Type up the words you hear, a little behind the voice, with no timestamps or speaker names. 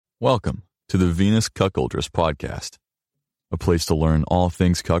Welcome to the Venus Cuckolders Podcast, a place to learn all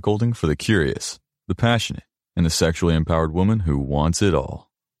things cuckolding for the curious, the passionate, and the sexually empowered woman who wants it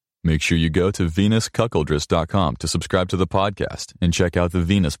all. Make sure you go to venuscuckoldress.com to subscribe to the podcast and check out the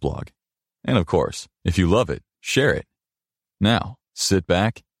Venus blog. And of course, if you love it, share it. Now, sit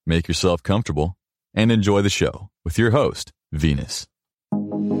back, make yourself comfortable, and enjoy the show with your host, Venus.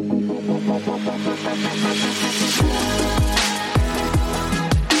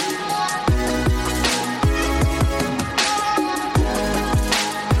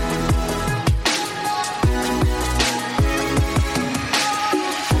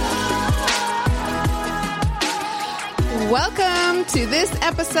 Welcome to this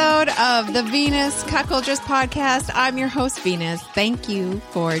episode of the Venus Cuckolders Podcast. I'm your host, Venus. Thank you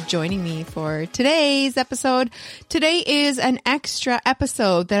for joining me for today's episode. Today is an extra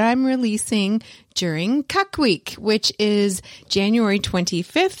episode that I'm releasing during Cuck Week, which is January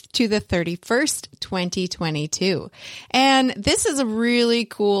 25th to the 31st, 2022. And this is a really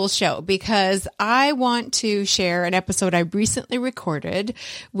cool show because I want to share an episode I recently recorded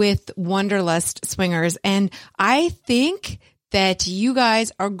with Wanderlust Swingers. And I think that you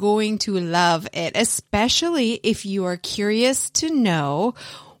guys are going to love it, especially if you are curious to know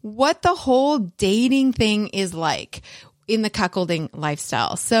what the whole dating thing is like in the cuckolding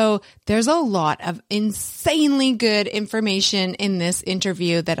lifestyle. So there's a lot of insanely good information in this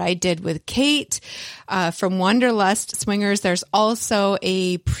interview that I did with Kate from Wanderlust Swingers. There's also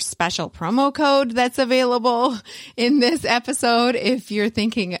a special promo code that's available in this episode if you're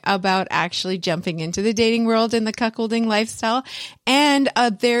thinking about actually jumping into the dating world in the cuckolding lifestyle. And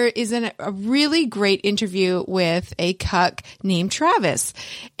there is a really great interview with a cuck named Travis.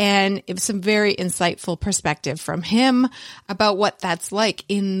 And it was some very insightful perspective from him about what that's like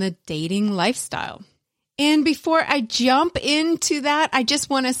in the dating lifestyle. And before I jump into that, I just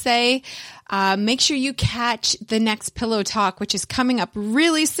want to say, make sure you catch the next Pillow Talk, which is coming up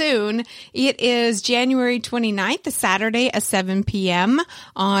really soon. It is January 29th, a Saturday at 7 p.m.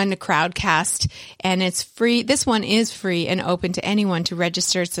 on Crowdcast, and it's free. This one is free and open to anyone to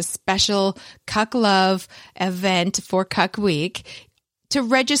register. It's a special Cuck Love event for Cuck Week. To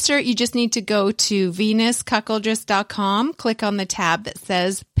register, you just need to go to venuscuckoldress.com, click on the tab that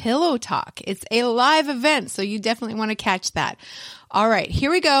says Pillow Talk. It's a live event, so you definitely want to catch that. All right, here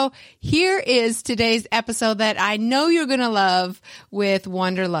we go. Here is today's episode that I know you're going to love with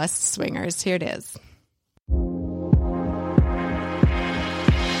Wanderlust Swingers. Here it is.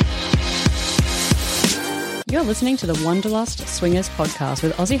 You're listening to the Wanderlust Swingers Podcast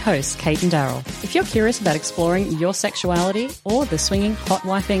with Aussie hosts Kate and Daryl. If you're curious about exploring your sexuality or the swinging, hot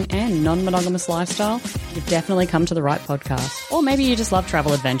wifing and non-monogamous lifestyle, you've definitely come to the right podcast. Or maybe you just love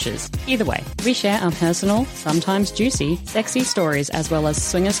travel adventures. Either way, we share our personal, sometimes juicy, sexy stories as well as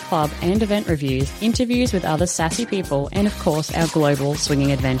swingers club and event reviews, interviews with other sassy people, and of course our global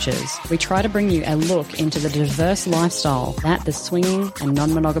swinging adventures. We try to bring you a look into the diverse lifestyle that the swinging and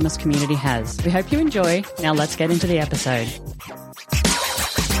non-monogamous community has. We hope you enjoy. Now let's get into the episode.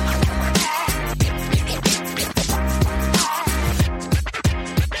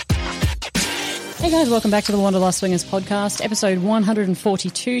 Hey guys, welcome back to the Wanderlust Swingers Podcast, episode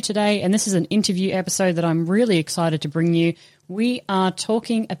 142 today, and this is an interview episode that I'm really excited to bring you. We are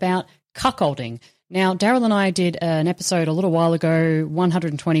talking about cuckolding. Now, Daryl and I did an episode a little while ago,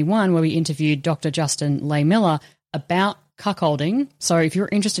 121, where we interviewed Dr. Justin Leigh Miller about cuckolding. So if you're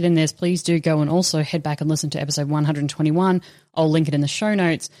interested in this, please do go and also head back and listen to episode 121. I'll link it in the show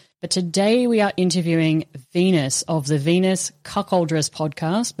notes. But today we are interviewing Venus of the Venus Cuckolders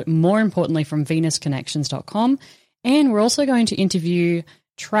Podcast, but more importantly from venusconnections.com. And we're also going to interview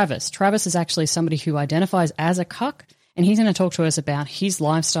Travis. Travis is actually somebody who identifies as a cuck, and he's going to talk to us about his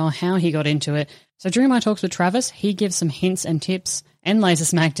lifestyle, how he got into it. So during my talks with Travis, he gives some hints and tips and lays a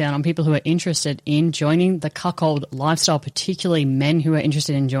smackdown on people who are interested in joining the cuckold lifestyle, particularly men who are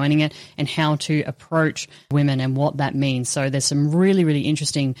interested in joining it, and how to approach women and what that means. So there's some really, really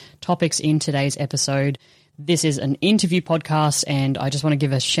interesting topics in today's episode. This is an interview podcast, and I just want to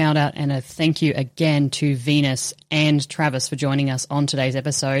give a shout out and a thank you again to Venus and Travis for joining us on today's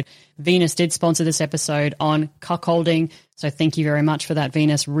episode. Venus did sponsor this episode on cuckolding, so thank you very much for that,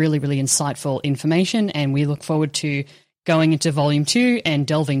 Venus. Really, really insightful information, and we look forward to going into volume 2 and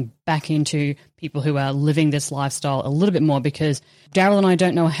delving back into people who are living this lifestyle a little bit more, because Daryl and I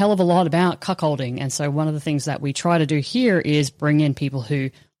don't know a hell of a lot about cuckolding. And so one of the things that we try to do here is bring in people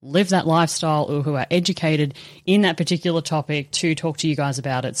who live that lifestyle or who are educated in that particular topic to talk to you guys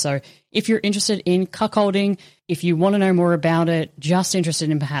about it. So if you're interested in cuckolding, if you want to know more about it, just interested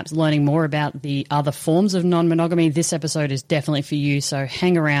in perhaps learning more about the other forms of non-monogamy, this episode is definitely for you. So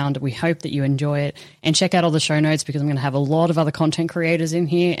hang around. We hope that you enjoy it, and check out all the show notes, because I'm going to have a lot of other content creators in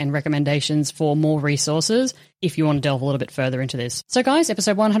here and recommendations for more resources if you want to delve a little bit further into this. So guys,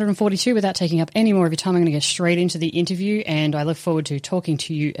 episode 142, without taking up any more of your time, I'm going to get straight into the interview, and I look forward to talking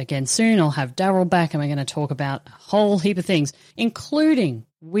to you again soon. I'll have Daryl back, and we're going to talk about a whole heap of things, including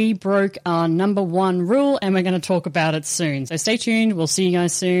we broke our number one rule, and we're going to talk about it soon. So stay tuned. We'll see you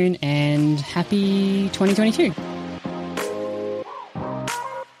guys soon, and happy 2022.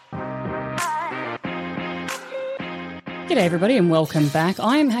 G'day everybody, and welcome back.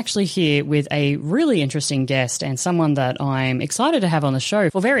 I'm actually here with a really interesting guest, and someone that I'm excited to have on the show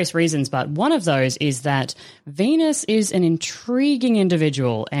for various reasons, but one of those is that Venus is an intriguing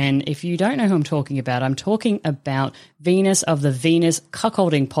individual. And if you don't know who I'm talking about Venus of the Venus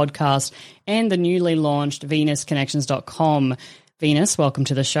Cuckolding Podcast and the newly launched venusconnections.com. Venus, welcome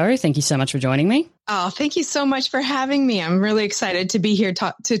to the show. Thank you so much for joining me. Oh, thank you so much for having me. I'm really excited to be here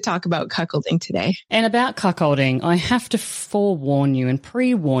to talk about cuckolding today. And about cuckolding, I have to forewarn you and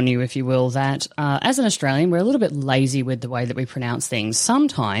pre-warn you, if you will, that as an Australian, we're a little bit lazy with the way that we pronounce things.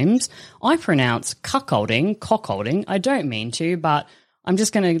 Sometimes I pronounce cockholding. I don't mean to, but I'm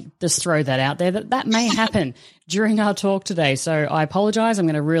just going to just throw that out there that may happen during our talk today. So I apologize. I'm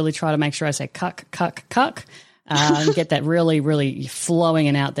going to really try to make sure I say cuck. And get that really, really flowing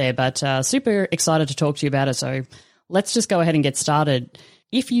and out there. But super excited to talk to you about it. So let's just go ahead and get started.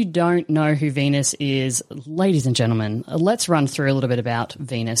 If you don't know who Venus is, ladies and gentlemen, let's run through a little bit about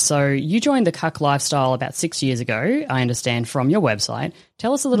Venus. So you joined the cuck lifestyle about 6 years ago, I understand, from your website.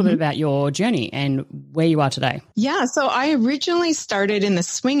 Tell us a little bit about your journey and where you are today. Yeah, so I originally started in the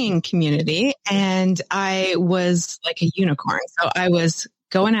swinging community, and I was like a unicorn. So I was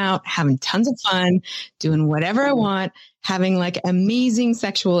going out, having tons of fun, doing whatever I want, having like amazing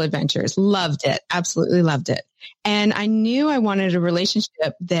sexual adventures. Loved it. Absolutely loved it. And I knew I wanted a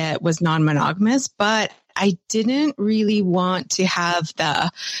relationship that was non-monogamous, but I didn't really want to have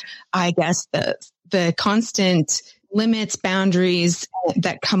the constant limits, boundaries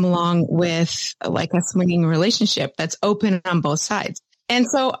that come along with like a swinging relationship that's open on both sides. And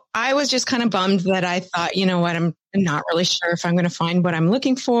so I was just kind of bummed that I thought, you know what, I'm not really sure if I'm going to find what I'm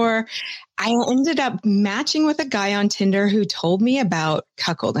looking for. I ended up matching with a guy on Tinder who told me about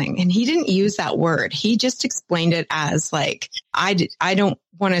cuckolding, and he didn't use that word. He just explained it as like, I don't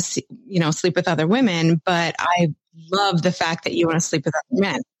want to sleep with other women, but I love the fact that you want to sleep with other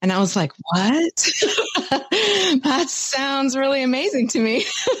men. And I was like, what? That sounds really amazing to me.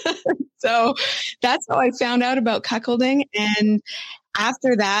 So that's how I found out about cuckolding. And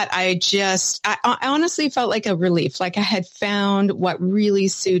after that, I honestly felt like a relief, like I had found what really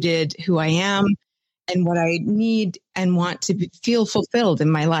suited who I am and what I need and want to feel fulfilled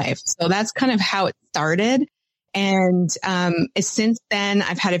in my life. So that's kind of how it started. And since then,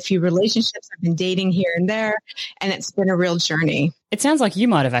 I've had a few relationships. I've been dating here and there, and it's been a real journey. It sounds like you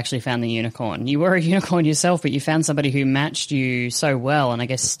might have actually found the unicorn. You were a unicorn yourself, but you found somebody who matched you so well and I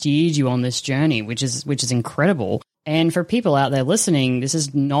guess steered you on this journey, which is incredible. And for people out there listening, this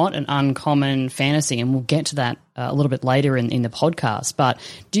is not an uncommon fantasy, and we'll get to that a little bit later in the podcast. But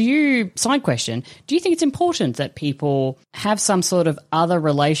side question, do you think it's important that people have some sort of other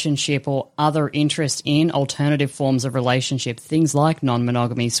relationship or other interest in alternative forms of relationship, things like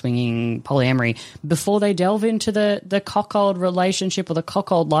non-monogamy, swinging, polyamory, before they delve into the cuckold relationship or the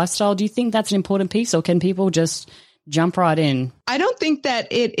cuckold lifestyle? Do you think that's an important piece, or can people just jump right in? I don't think that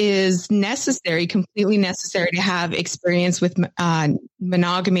it is completely necessary to have experience with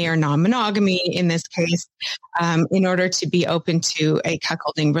monogamy or non-monogamy in this case, in order to be open to a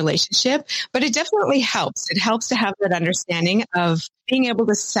cuckolding relationship. But it definitely helps. It helps to have that understanding of being able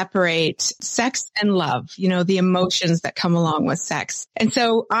to separate sex and love, the emotions that come along with sex. And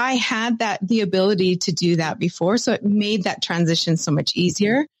so I had the ability to do that before. So it made that transition so much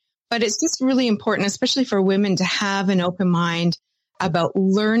easier. But it's just really important, especially for women, to have an open mind about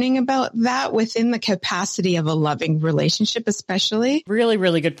learning about that within the capacity of a loving relationship, especially. Really,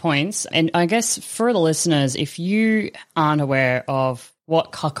 really good points. And I guess for the listeners, if you aren't aware of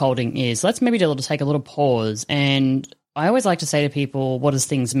what cuckolding is, let's maybe take a little pause and I always like to say to people, what does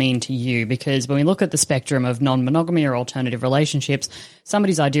things mean to you? Because when we look at the spectrum of non-monogamy or alternative relationships,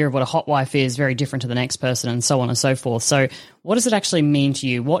 somebody's idea of what a hot wife is very different to the next person and so on and so forth. So what does it actually mean to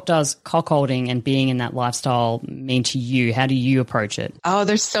you? What does cuckolding and being in that lifestyle mean to you? How do you approach it? Oh,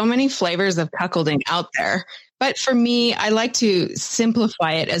 there's so many flavors of cuckolding out there. But for me, I like to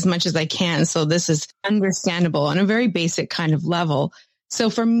simplify it as much as I can. So this is understandable on a very basic kind of level. So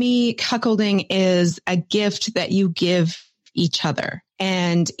for me, cuckolding is a gift that you give each other.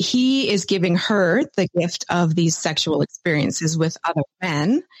 And he is giving her the gift of these sexual experiences with other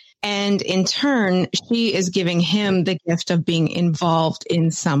men. And in turn, she is giving him the gift of being involved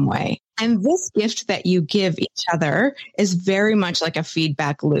in some way. And this gift that you give each other is very much like a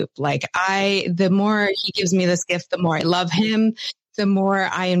feedback loop. Like the more he gives me this gift, the more I love him. The more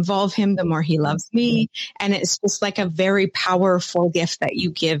I involve him, the more he loves me. And it's just like a very powerful gift that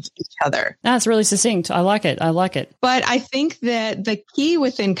you give each other. That's really succinct. I like it. But I think that the key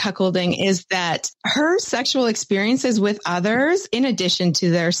within cuckolding is that her sexual experiences with others, in addition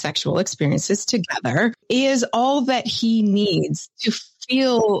to their sexual experiences together, is all that he needs to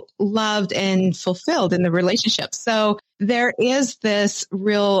feel loved and fulfilled in the relationship. So there is this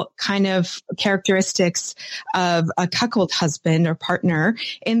real kind of characteristics of a cuckold husband or partner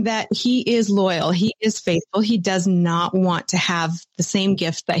in that he is loyal. He is faithful. He does not want to have the same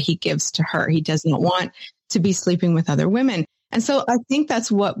gift that he gives to her. He does not want to be sleeping with other women. And so I think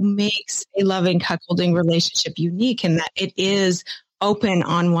that's what makes a loving cuckolding relationship unique, in that it is open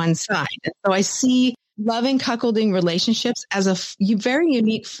on one side. And so I see loving cuckolding relationships as a very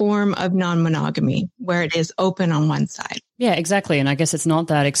unique form of non-monogamy where it is open on one side. Yeah, exactly. And I guess it's not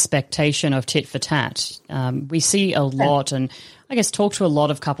that expectation of tit for tat. We see a lot, and I guess talk to a lot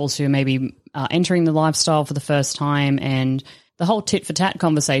of couples who maybe are entering the lifestyle for the first time, and the whole tit for tat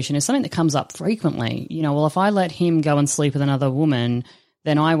conversation is something that comes up frequently. You know, well, if I let him go and sleep with another woman,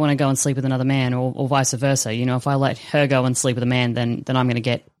 then I want to go and sleep with another man, or vice versa. You know, if I let her go and sleep with a man, then I'm going to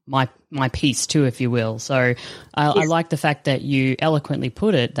get my piece too, if you will. So I like the fact that you eloquently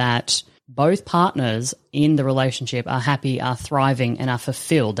put it that both partners in the relationship are happy, are thriving, and are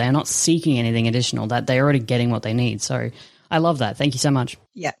fulfilled. They're not seeking anything additional, that they're already getting what they need. So I love that. Thank you so much.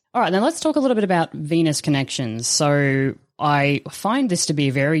 Yeah. All right, now let's talk a little bit about Venus Connections. So I find this to be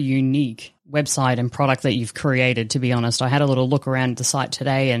a very unique website and product that you've created, to be honest. I had a little look around the site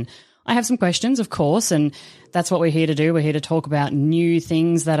today, and I have some questions, of course, and that's what we're here to do. We're here to talk about new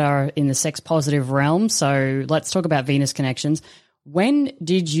things that are in the sex positive realm. So let's talk about Venus Connections. When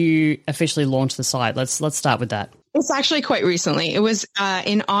did you officially launch the site? Let's start with that. It's actually quite recently. It was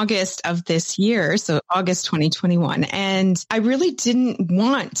in August of this year, so August 2021. And I really didn't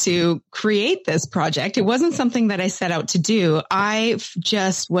want to create this project. It wasn't something that I set out to do. I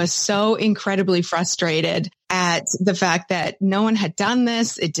just was so incredibly frustrated at the fact that no one had done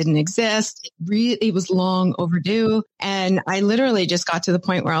this. It didn't exist. It was long overdue. And I literally just got to the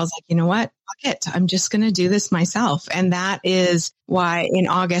point where I was like, you know what? Fuck it. I'm just going to do this myself. And that is why in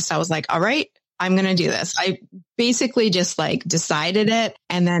August I was like, all right, I'm going to do this. I basically just decided it.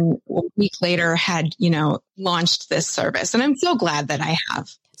 And then a week later had, launched this service. And I'm so glad that I have.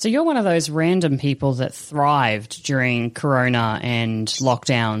 So you're one of those random people that thrived during Corona and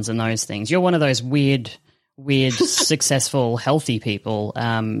lockdowns and those things. You're one of those weird, successful, healthy people.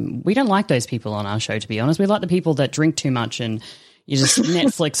 We don't like those people on our show, to be honest. We like the people that drink too much and you just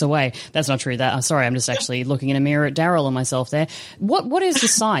Netflix away. That's not true. I'm sorry. I'm just actually looking in a mirror at Daryl and myself there. What is the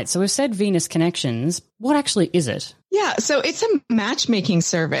site? So we've said Venus Connections. What actually is it? Yeah. So it's a matchmaking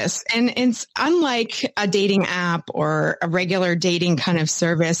service, and it's unlike a dating app or a regular dating kind of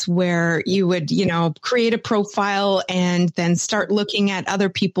service where you would, create a profile and then start looking at other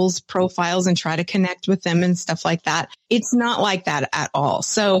people's profiles and try to connect with them and stuff like that. It's not like that at all.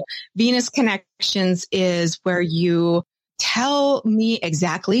 So Venus Connections is where you tell me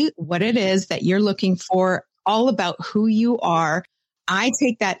exactly what it is that you're looking for, all about who you are. I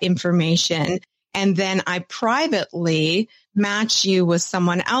take that information and then I privately match you with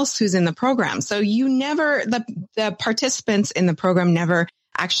someone else who's in the program. So the participants in the program never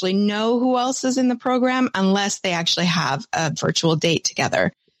actually know who else is in the program unless they actually have a virtual date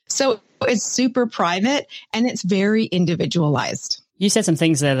together. So it's super private and it's very individualized. You said some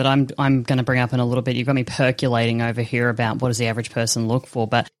things there that I'm going to bring up in a little bit. You've got me percolating over here about what does the average person look for.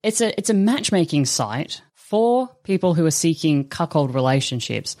 But it's a matchmaking site for people who are seeking cuckold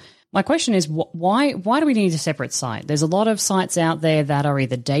relationships. My question is, why do we need a separate site? There's a lot of sites out there that are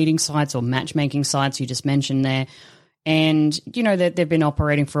either dating sites or matchmaking sites you just mentioned there. And, you know, they've been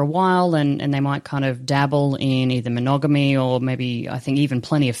operating for a while and they might kind of dabble in either monogamy or maybe I think even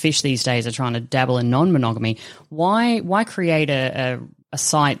plenty of fish these days are trying to dabble in non-monogamy. Why create a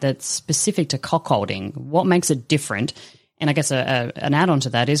site that's specific to cuckolding? What makes it different? And I guess an add-on to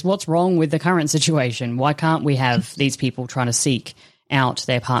that is what's wrong with the current situation? Why can't we have these people trying to seek out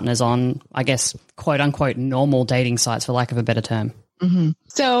their partners on, I guess, quote-unquote normal dating sites, for lack of a better term? Mm-hmm.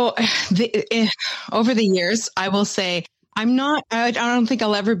 So over the years, I will say I don't think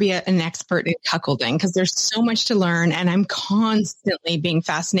I'll ever be an expert in cuckolding because there's so much to learn and I'm constantly being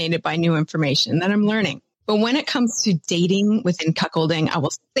fascinated by new information that I'm learning. But when it comes to dating within cuckolding, I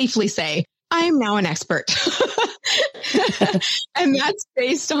will safely say I am now an expert. And that's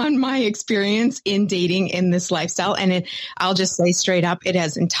based on my experience in dating in this lifestyle. And I'll just say straight up, it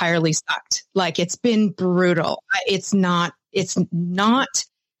has entirely sucked. Like it's been brutal. It's not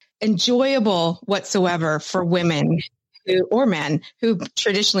enjoyable whatsoever for women or men who've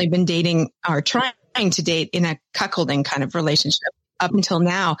traditionally been dating or trying to date in a cuckolding kind of relationship up until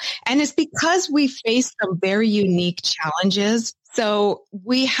now. And it's because we face some very unique challenges. So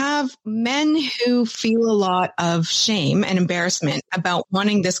we have men who feel a lot of shame and embarrassment about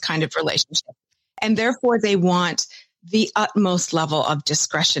wanting this kind of relationship. And therefore they want the utmost level of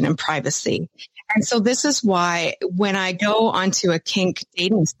discretion and privacy. And so this is why when I go onto a kink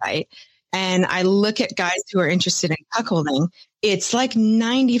dating site and I look at guys who are interested in cuckolding, it's like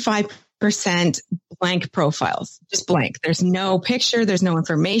 95% blank profiles, just blank. There's no picture. There's no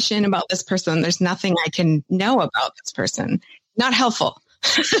information about this person. There's nothing I can know about this person. Not helpful.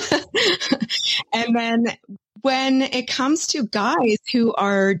 And then when it comes to guys who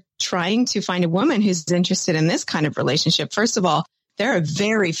are trying to find a woman who's interested in this kind of relationship, first of all, there are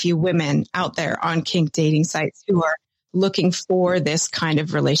very few women out there on kink dating sites who are looking for this kind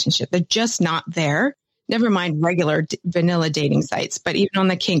of relationship. They're just not there. Never mind regular vanilla dating sites, but even on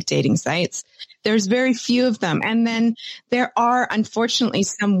the kink dating sites, there's very few of them. And then there are, unfortunately,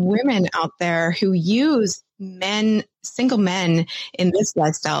 some women out there who use single men in this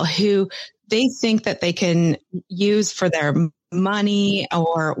lifestyle who they think that they can use for their money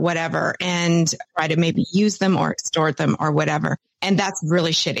or whatever and try to maybe use them or extort them or whatever. And that's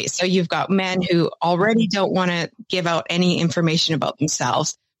really shitty. So you've got men who already don't want to give out any information about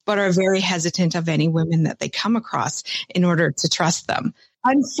themselves, but are very hesitant of any women that they come across in order to trust them.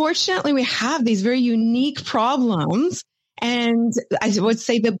 Unfortunately, we have these very unique problems. And I would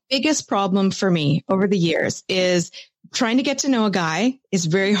say the biggest problem for me over the years is trying to get to know a guy is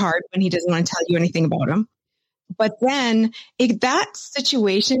very hard when he doesn't want to tell you anything about him. But then that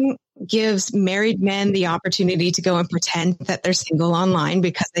situation gives married men the opportunity to go and pretend that they're single online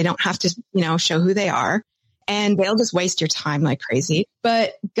because they don't have to, show who they are. And they'll just waste your time like crazy.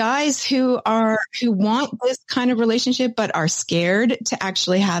 But guys who want this kind of relationship, but are scared to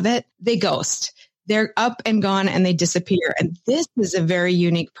actually have it, they ghost. They're up and gone and they disappear. And this is a very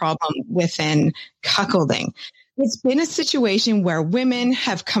unique problem within cuckolding. It's been a situation where women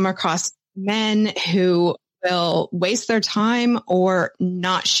have come across men who will waste their time or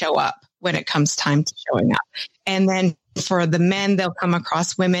not show up when it comes time to showing up. And then for the men, they'll come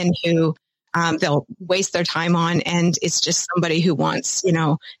across women who they'll waste their time on. And it's just somebody who wants,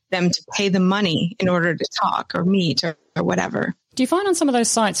 them to pay the money in order to talk or meet or whatever. Do you find on some of those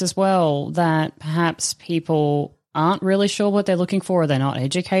sites as well that perhaps people aren't really sure what they're looking for or they're not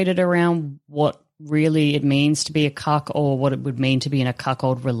educated around what really it means to be a cuck or what it would mean to be in a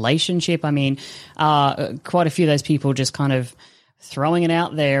cuckold relationship? I mean, quite a few of those people just kind of throwing it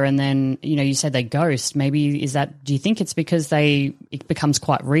out there and then, you said they ghost. Maybe do you think it's because it becomes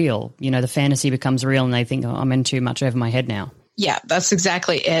quite real? The fantasy becomes real and they think, oh, I'm in too much over my head now. Yeah, that's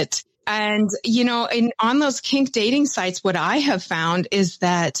exactly it. And, on those kink dating sites, what I have found is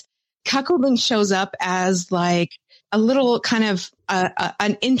that cuckolding shows up as like a little kind of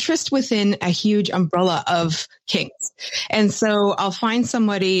an interest within a huge umbrella of kinks. And so I'll find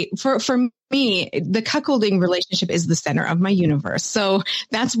somebody for me, the cuckolding relationship is the center of my universe. So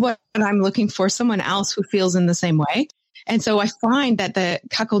that's what I'm looking for, someone else who feels in the same way. And so I find that the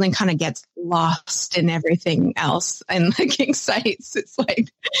cuckolding kind of gets lost in everything else and the kink sites. It's like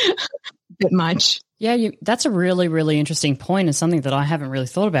a bit much. Yeah, that's a really, really interesting point and something that I haven't really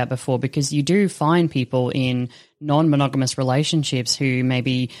thought about before because you do find people in non-monogamous relationships who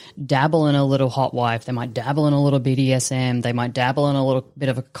maybe dabble in a little hot wife. They might dabble in a little BDSM. They might dabble in a little bit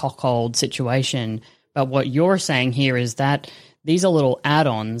of a cuckold situation. But what you're saying here is that these are little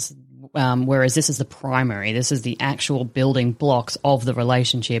add-ons whereas this is the primary. This is the actual building blocks of the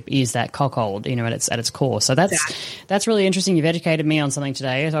relationship, is that cuckold, at its core. So that's really interesting. You've educated me on something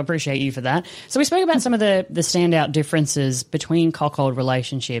today, so I appreciate you for that. So we spoke about some of the standout differences between cuckold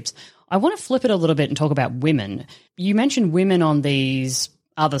relationships. I want to flip it a little bit and talk about women. You mentioned women on these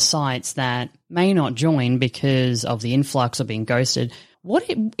other sites that may not join because of the influx of being ghosted. What,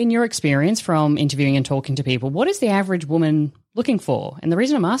 in your experience from interviewing and talking to people, what is the average woman looking for? And the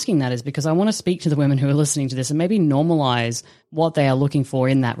reason I'm asking that is because I want to speak to the women who are listening to this and maybe normalize what they are looking for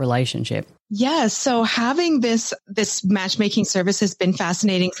in that relationship. Yes. So having this matchmaking service has been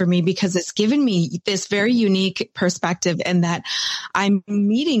fascinating for me because it's given me this very unique perspective in that I'm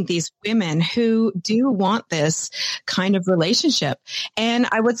meeting these women who do want this kind of relationship. And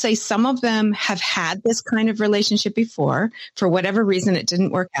I would say some of them have had this kind of relationship before. For whatever reason, it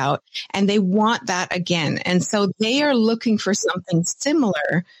didn't work out, and they want that again. And so they are looking for something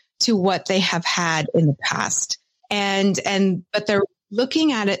similar to what they have had in the past. But they're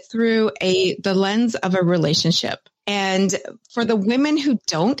looking at it through the lens of a relationship. And for the women who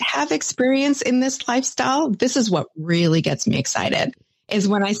don't have experience in this lifestyle, this is what really gets me excited, is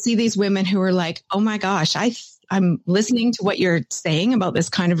when I see these women who are like, oh my gosh, I'm listening to what you're saying about this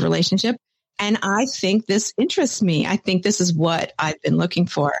kind of relationship, and I think this interests me. I think this is what I've been looking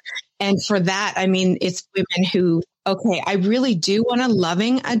for. And for that, I mean, it's women who, okay, I really do want a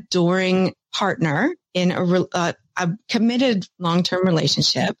loving, adoring partner in a committed long-term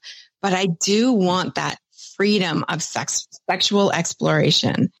relationship, but I do want that freedom of sexual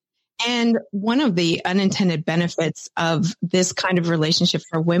exploration. And one of the unintended benefits of this kind of relationship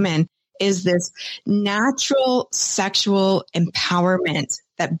for women is this natural sexual empowerment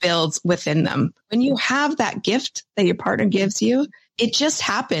that builds within them. When you have that gift that your partner gives you, it just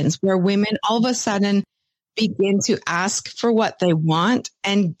happens where women all of a sudden begin to ask for what they want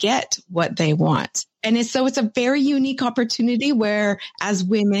and get what they want. And it's a very unique opportunity where as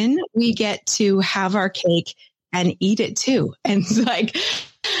women, we get to have our cake and eat it too. And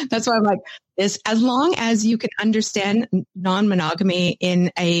that's why I'm like, this, as long as you can understand non-monogamy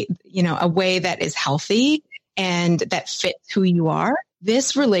in a way that is healthy and that fits who you are,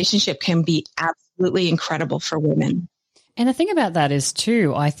 this relationship can be absolutely incredible for women. And the thing about that is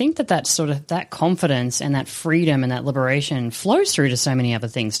too, I think that sort of that confidence and that freedom and that liberation flows through to so many other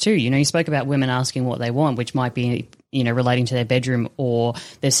things too. You spoke about women asking what they want, which might be, relating to their bedroom or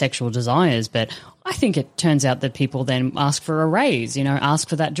their sexual desires. But I think it turns out that people then ask for a raise, ask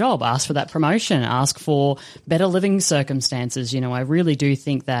for that job, ask for that promotion, ask for better living circumstances. I really do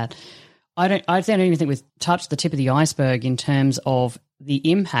think that I don't even think we've touched the tip of the iceberg in terms of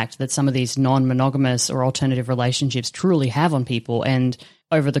the impact that some of these non-monogamous or alternative relationships truly have on people and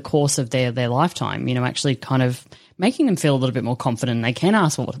over the course of their lifetime, actually kind of making them feel a little bit more confident. They can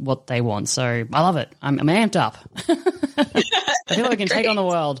ask what they want. So I love it. I'm amped up. I feel like I can take on the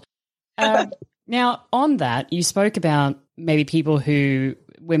world. Now, on that, you spoke about maybe people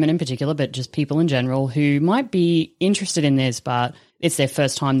women in particular, but just people in general who might be interested in this, but it's their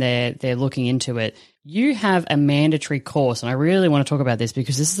first time they're looking into it. You have a mandatory course, and I really want to talk about this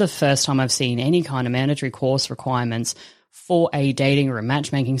because this is the first time I've seen any kind of mandatory course requirements for a dating or a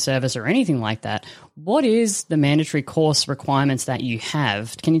matchmaking service or anything like that. What is the mandatory course requirements that you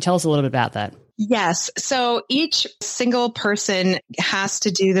have? Can you tell us a little bit about that? Yes. So each single person has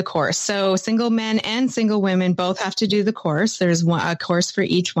to do the course. So single men and single women both have to do the course. There's a course for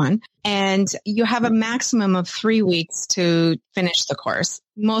each one. And you have a maximum of 3 weeks to finish the course.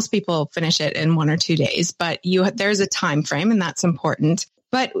 Most people finish it in 1 or 2 days, but there's a time frame, and that's important.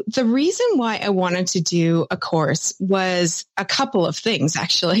 But the reason why I wanted to do a course was a couple of things,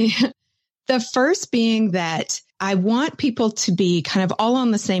 actually. The first being that I want people to be kind of all on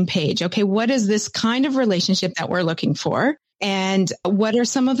the same page. Okay, what is this kind of relationship that we're looking for? And what are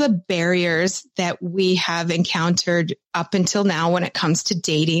some of the barriers that we have encountered up until now when it comes to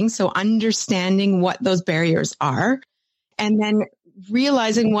dating? So understanding what those barriers are, and then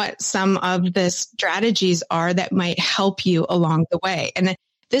realizing what some of the strategies are that might help you along the way. And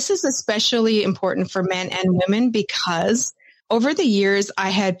this is especially important for men and women because over the years, I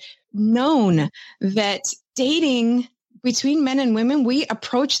had known that dating between men and women, we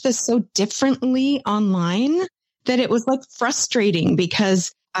approach this so differently online that it was frustrating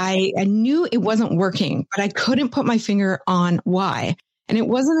because I knew it wasn't working, but I couldn't put my finger on why. And it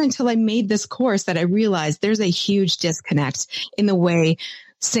wasn't until I made this course that I realized there's a huge disconnect in the way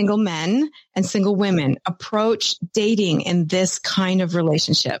single men and single women approach dating in this kind of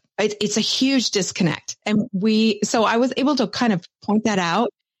relationship. It's a huge disconnect. And so I was able to kind of point that out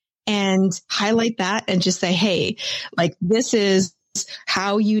and highlight that and just say, hey, this is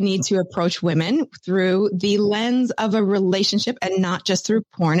how you need to approach women through the lens of a relationship and not just through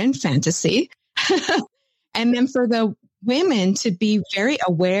porn and fantasy. And then for the women to be very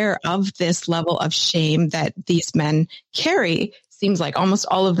aware of this level of shame that these men carry, seems like almost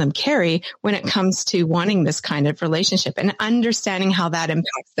all of them carry when it comes to wanting this kind of relationship and understanding how that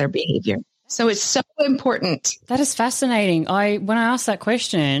impacts their behavior. So it's so important. That is fascinating. When I asked that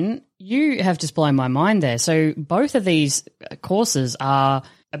question, you have just blown my mind there. So both of these courses are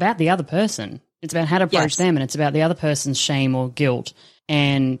about the other person. It's about how to approach them, and it's about the other person's shame or guilt.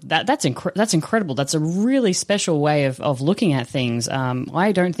 And that's incredible. That's a really special way of looking at things.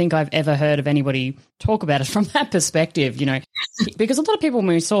 I don't think I've ever heard of anybody talk about it from that perspective, because a lot of people, when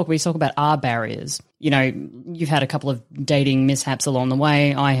we talk about our barriers. You've had a couple of dating mishaps along the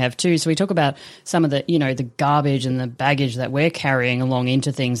way. I have too. So we talk about some of the, the garbage and the baggage that we're carrying along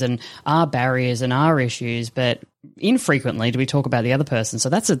into things and our barriers and our issues, but infrequently do we talk about the other person. So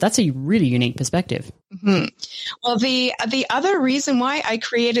that's a really unique perspective. Mm-hmm. Well, the other reason why I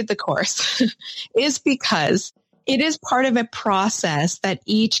created the course is because it is part of a process that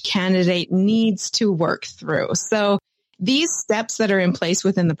each candidate needs to work through. So these steps that are in place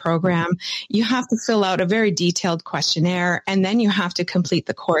within the program, you have to fill out a very detailed questionnaire, and then you have to complete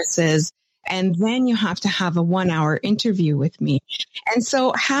the courses, and then you have to have a 1-hour interview with me. And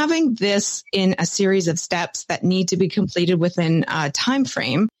so having this in a series of steps that need to be completed within a time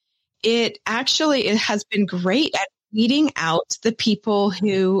frame, it has been great at weeding out the people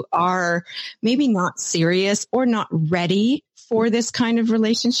who are maybe not serious or not ready for this kind of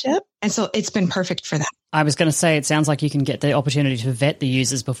relationship. And so it's been perfect for that. I was going to say, it sounds like you can get the opportunity to vet the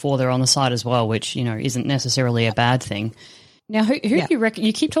users before they're on the site as well, which, isn't necessarily a bad thing. Now, who do you reckon?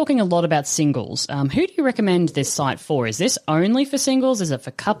 You keep talking a lot about singles. Who do you recommend this site for? Is this only for singles? Is it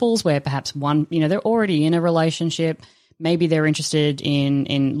for couples where perhaps one, they're already in a relationship? Maybe they're interested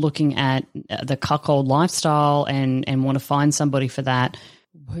in looking at the cuckold lifestyle and want to find somebody for that.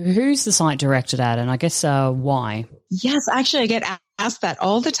 Who's the site directed at? And I guess why? Yes, actually, I get asked that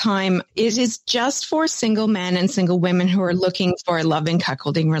all the time. It is just for single men and single women who are looking for a loving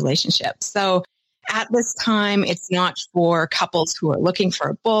cuckolding relationship. So at this time, it's not for couples who are looking for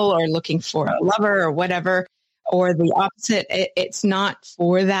a bull or looking for a lover or whatever, or the opposite. It's not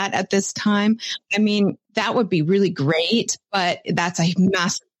for that at this time. I mean, that would be really great, but that's a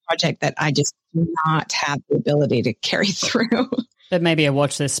massive project that I just do not have the ability to carry through. But maybe a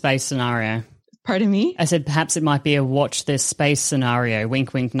watch this space scenario. Pardon me? I said perhaps it might be a watch this space scenario.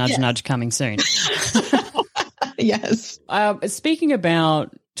 Wink, wink, nudge, nudge, coming soon. Yes. Speaking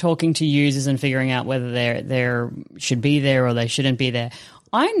about talking to users and figuring out whether they should be there or they shouldn't be there,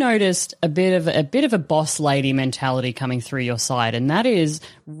 I noticed a bit of a boss lady mentality coming through your site, and that is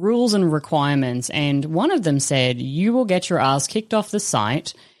rules and requirements. And one of them said you will get your ass kicked off the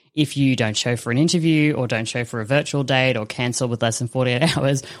site if you don't show for an interview or don't show for a virtual date or cancel with less than 48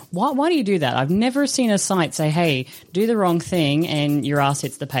 hours. Why do you do that? I've never seen a site say, hey, do the wrong thing and your ass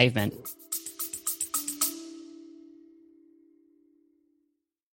hits the pavement.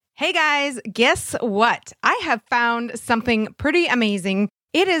 Hey guys, guess what? I have found something pretty amazing.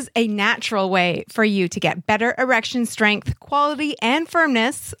 It is a natural way for you to get better erection strength, quality, and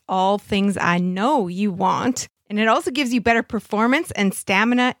firmness, all things I know you want. And it also gives you better performance and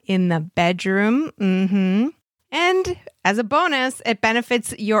stamina in the bedroom. And as a bonus, it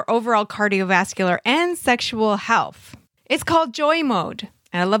benefits your overall cardiovascular and sexual health. It's called Joy Mode,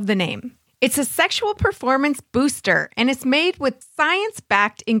 and I love the name. It's a sexual performance booster, and it's made with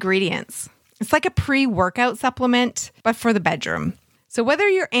science-backed ingredients. It's like a pre-workout supplement, but for the bedroom. So whether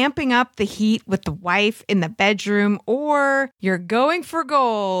you're amping up the heat with the wife in the bedroom or you're going for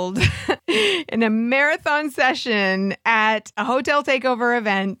gold in a marathon session at a hotel takeover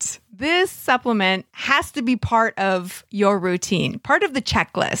event, this supplement has to be part of your routine, part of the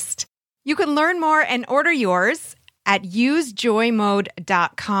checklist. You can learn more and order yours at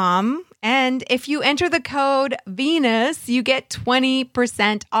usejoymode.com. And if you enter the code Venus, you get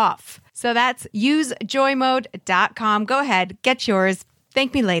 20% off. So that's usejoymode.com. Go ahead, get yours.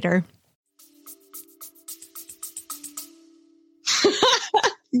 Thank me later.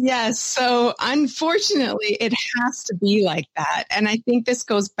 Yes. So unfortunately, it has to be like that. And I think this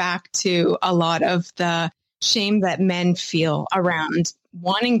goes back to a lot of the shame that men feel around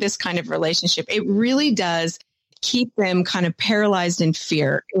wanting this kind of relationship. It really does keep them kind of paralyzed in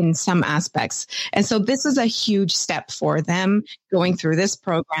fear in some aspects. And so this is a huge step for them, going through this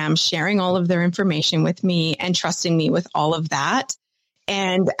program, sharing all of their information with me and trusting me with all of that,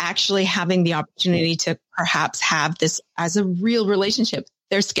 and actually having the opportunity to perhaps have this as a real relationship.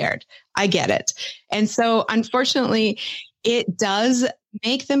 They're scared. I get it. And so unfortunately, it does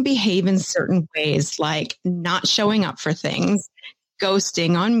make them behave in certain ways, like not showing up for things,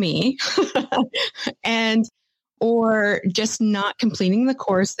 ghosting on me, or just not completing the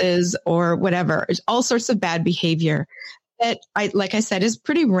courses or whatever. It's all sorts of bad behavior that like I said, is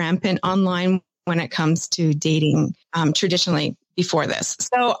pretty rampant online when it comes to dating, traditionally before this.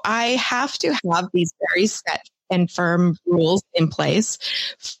 So I have to have these very set and firm rules in place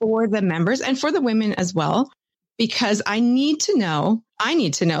for the members and for the women as well, because I need to know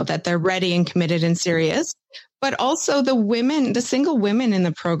that they're ready and committed and serious. But also the single women in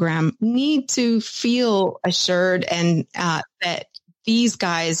the program need to feel assured and that these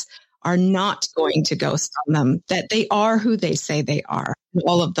guys are not going to ghost on them, that they are who they say they are,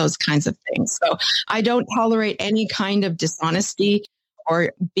 all of those kinds of things. So I don't tolerate any kind of dishonesty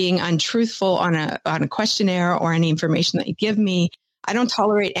or being untruthful on a questionnaire or any information that you give me. I don't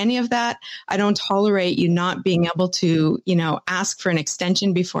tolerate any of that. I don't tolerate you not being able to, ask for an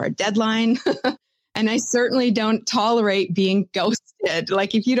extension before a deadline. And I certainly don't tolerate being ghosted.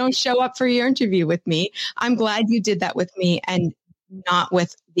 Like if you don't show up for your interview with me, I'm glad you did that with me and not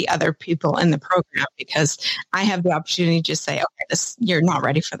with the other people in the program, because I have the opportunity to just say, okay, you're not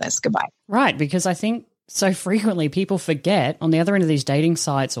ready for this. Goodbye. Right. Because I think so frequently people forget on the other end of these dating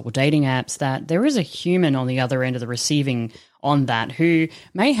sites or dating apps that there is a human on the other end of the receiving on that who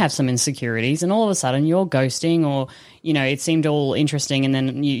may have some insecurities, and all of a sudden you're ghosting, or, it seemed all interesting and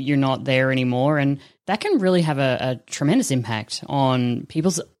then you're not there anymore. And that can really have a tremendous impact on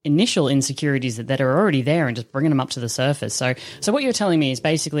people's initial insecurities that are already there and just bringing them up to the surface. So what you're telling me is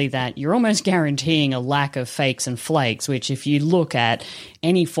basically that you're almost guaranteeing a lack of fakes and flakes, which if you look at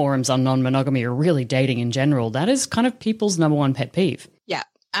any forums on non-monogamy or really dating in general, that is kind of people's number one pet peeve. Yeah,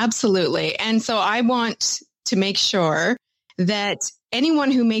 absolutely. And so I want to make sure that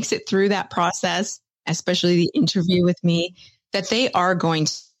anyone who makes it through that process, especially the interview with me, that they are going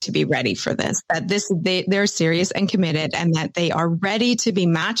to be ready for this, that they're serious and committed, and that they are ready to be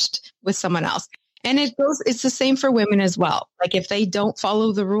matched with someone else. And it's the same for women as well. Like if they don't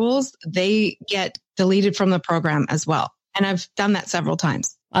follow the rules, they get deleted from the program as well. And I've done that several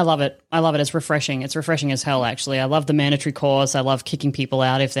times. I love it. It's refreshing. It's refreshing as hell, actually. I love the mandatory course. I love kicking people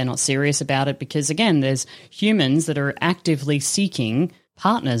out if they're not serious about it, because, again, there's humans that are actively seeking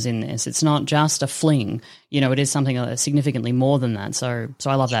partners in this. It's not just a fling. It is something significantly more than that. So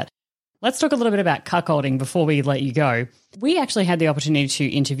I love that. Let's talk a little bit about cuckolding before we let you go. We actually had the opportunity to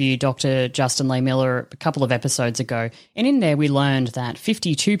interview Dr. Justin Leigh Miller a couple of episodes ago, and in there we learned that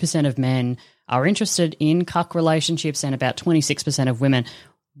 52% of men are interested in cuck relationships and about 26% of women.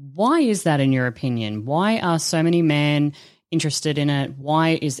 Why is that, in your opinion? Why are so many men interested in it?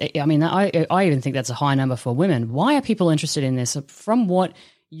 I even think that's a high number for women. Why are people interested in this? From what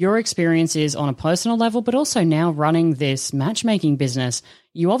your experience is on a personal level, but also now running this matchmaking business,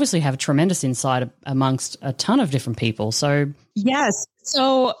 you obviously have tremendous insight amongst a ton of different people. So yes.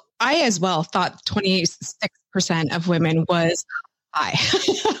 So I as well thought 26% of women was high.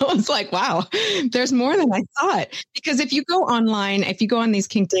 I was like, wow, there's more than I thought. Because if you go online, if you go on these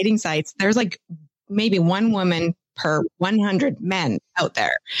kink dating sites, there's like maybe one woman per 100 men out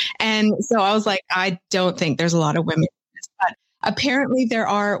there. And so I was like, I don't think there's a lot of women. But apparently there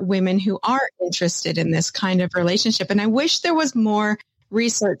are women who are interested in this kind of relationship. And I wish there was more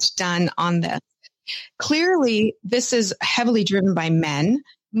research done on this. Clearly, this is heavily driven by men.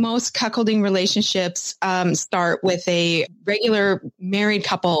 Most cuckolding relationships start with a regular married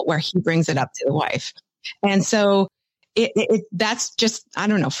couple where he brings it up to the wife. And so that's just, I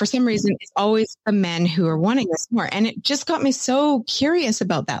don't know, for some reason, it's always the men who are wanting this more. And it just got me so curious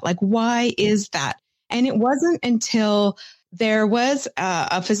about that. Like, why is that? And it wasn't until there was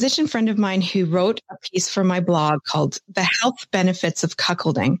a physician friend of mine who wrote a piece for my blog called The Health Benefits of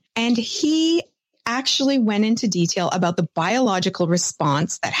Cuckolding. And he actually went into detail about the biological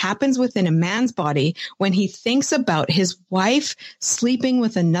response that happens within a man's body when he thinks about his wife sleeping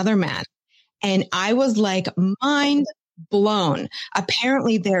with another man. And I was like, mind blown.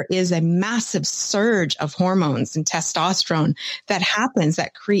 Apparently there is a massive surge of hormones and testosterone that happens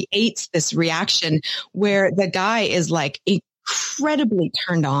that creates this reaction where the guy is like incredibly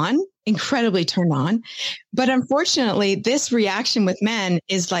turned on. But unfortunately, this reaction with men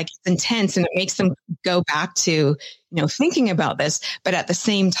is like intense, and it makes them go back to, thinking about this, but at the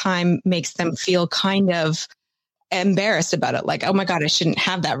same time makes them feel kind of embarrassed about it. Like, oh my God, I shouldn't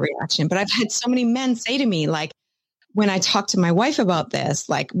have that reaction. But I've had so many men say to me, like, when I talked to my wife about this,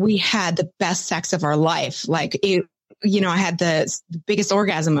 like, we had the best sex of our life. Like, I had the biggest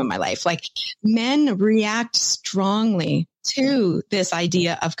orgasm of my life. Like, men react strongly to this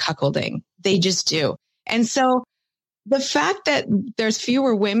idea of cuckolding. They just do. And so the fact that there's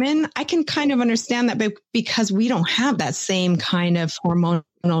fewer women, I can kind of understand that because we don't have that same kind of hormonal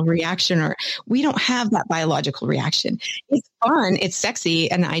reaction, or we don't have that biological reaction. It's fun. It's sexy,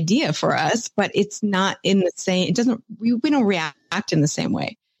 an idea for us, but it's not in the same, we don't react in the same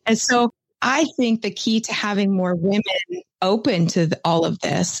way. And so I think the key to having more women open to all of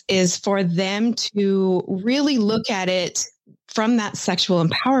this is for them to really look at it from that sexual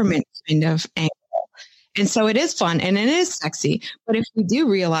empowerment kind of angle. And so it is fun and it is sexy. But if we do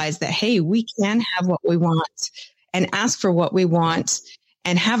realize that, hey, we can have what we want and ask for what we want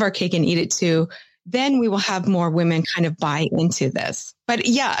and have our cake and eat it too, then we will have more women kind of buy into this. But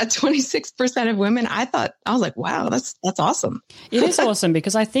yeah, 26% of women, I was like, wow, that's awesome. It is awesome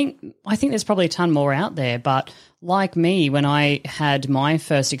because I think there's probably a ton more out there. But like me, when I had my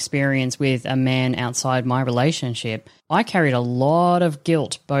first experience with a man outside my relationship, I carried a lot of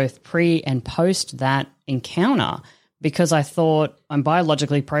guilt both pre and post that encounter, because I thought I'm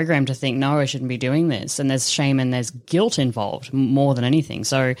biologically programmed to think, no, I shouldn't be doing this. And there's shame and there's guilt involved more than anything.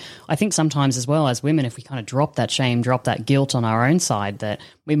 So I think sometimes as well as women, if we kind of drop that shame, drop that guilt on our own side, that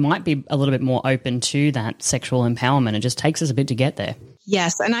we might be a little bit more open to that sexual empowerment. It just takes us a bit to get there.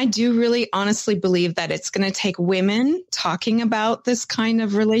 Yes. And I do really honestly believe that it's going to take women talking about this kind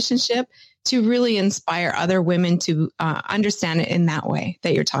of relationship to really inspire other women to understand it in that way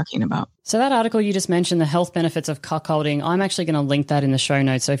that you're talking about. So that article you just mentioned, the health benefits of cuckolding, I'm actually going to link that in the show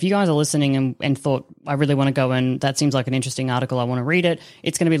notes. So if you guys are listening and thought, I really want to go and that seems like an interesting article, I want to read it,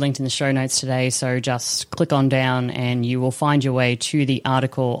 it's going to be linked in the show notes today. So just click on down and you will find your way to the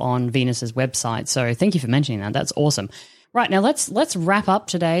article on Venus's website. So thank you for mentioning that. That's awesome. Right, now let's wrap up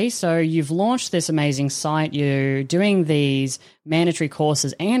today. So you've launched this amazing site. You're doing these mandatory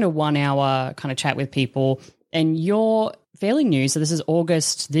courses and a 1 hour kind of chat with people, and you're fairly new. So this is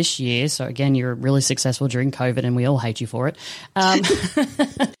August this year. So again, you're really successful during COVID and we all hate you for it.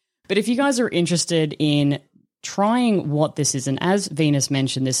 But if you guys are interested in trying what this is, and as Venus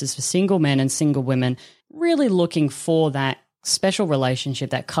mentioned, this is for single men and single women really looking for that special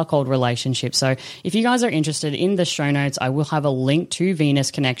relationship, that cuckold relationship. So if you guys are interested, in the show notes, I will have a link to Venus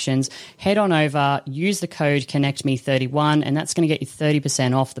Connections. Head on over, use the code ConnectMe31, and that's going to get you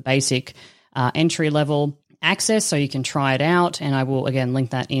 30% off the basic entry level access, so you can try it out. And I will, again, link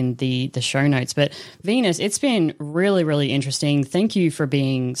that in the show notes. But Venus, it's been really, really interesting. Thank you for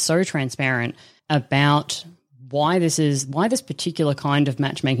being so transparent about why this particular kind of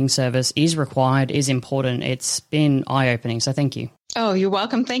matchmaking service is required, is important. It's been eye-opening, so thank you. Oh, you're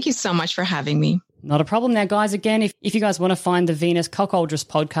welcome. Thank you so much for having me. Not a problem. Now, guys, again, if you guys want to find the Venus Cuckoldress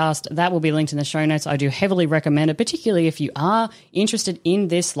podcast, that will be linked in the show notes. I do heavily recommend it, particularly if you are interested in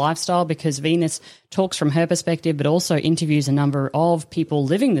this lifestyle, because Venus talks from her perspective, but also interviews a number of people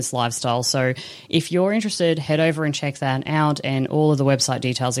living this lifestyle. So if you're interested, head over and check that out, and all of the website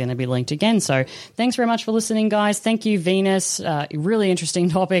details are going to be linked again. So thanks very much for listening, guys. Thank you, Venus. Really interesting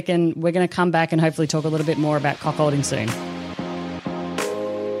topic, and we're going to come back and hopefully talk a little bit more about cuckolding soon.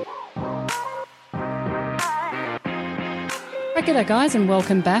 G'day guys, and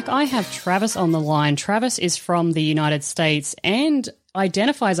welcome back. I have Travis on the line. Travis is from the United States and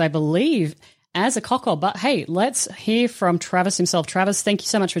identifies, I believe, as a cuckold. But hey, let's hear from Travis himself. Travis, thank you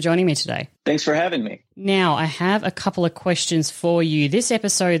so much for joining me today. Thanks for having me. Now, I have a couple of questions for you. This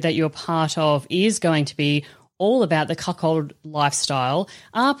episode that you're part of is going to be all about the cuckold lifestyle.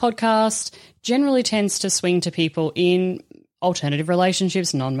 Our podcast generally tends to swing to people in alternative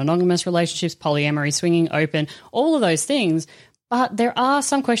relationships, non-monogamous relationships, polyamory, swinging, open, all of those things. But there are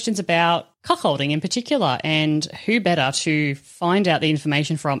some questions about cuckolding in particular, and who better to find out the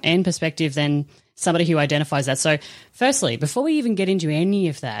information from and perspective than somebody who identifies that. So firstly, before we even get into any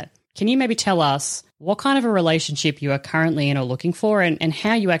of that, can you maybe tell us what kind of a relationship you are currently in or looking for, and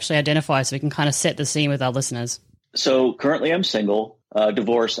how you actually identify, so we can kind of set the scene with our listeners? So currently I'm single,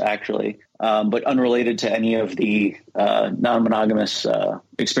 divorced actually, but unrelated to any of the non-monogamous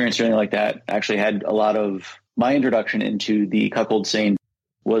experience or anything like that. Actually had a lot of my introduction into the cuckold scene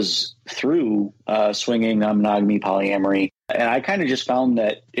was through swinging, non-monogamy, polyamory. And I kind of just found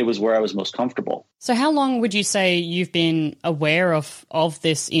that it was where I was most comfortable. So how long would you say you've been aware of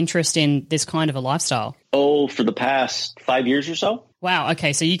this interest in this kind of a lifestyle? Oh, for the past 5 years or so. Wow.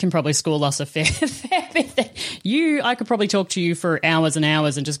 Okay. So you can probably school us a fair bit. I could probably talk to you for hours and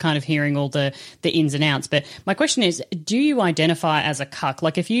hours and just kind of hearing all the ins and outs. But my question is, do you identify as a cuck?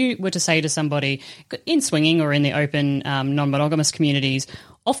 Like if you were to say to somebody in swinging or in the open non-monogamous communities,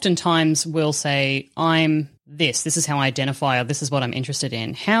 oftentimes we'll say, I'm this is how I identify, or this is what I'm interested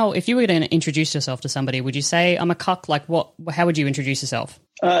in. How, if you were going to introduce yourself to somebody, would you say I'm a cuck? Like how would you introduce yourself?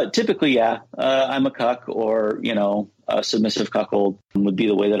 Typically, yeah. I'm a cuck, or, a submissive cuckold would be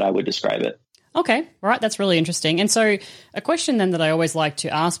the way that I would describe it. Okay. All right. That's really interesting. And so a question then that I always like to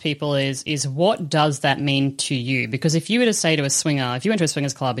ask people is what does that mean to you? Because if you were to say to a swinger, if you went to a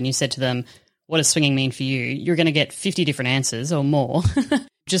swingers club and you said to them, what does swinging mean for you? You're going to get 50 different answers or more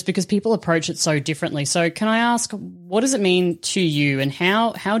just because people approach it so differently. So can I ask, what does it mean to you, and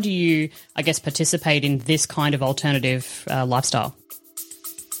how do you, I guess, participate in this kind of alternative lifestyle?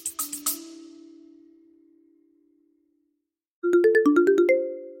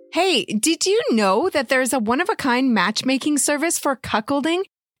 Hey, did you know that there's a one-of-a-kind matchmaking service for cuckolding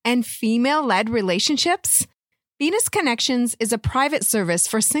and female-led relationships? Venus Connections is a private service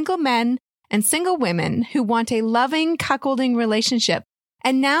for single men and single women who want a loving cuckolding relationship.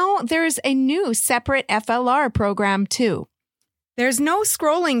 And now there's a new separate FLR program too. There's no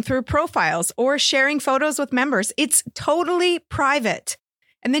scrolling through profiles or sharing photos with members. It's totally private.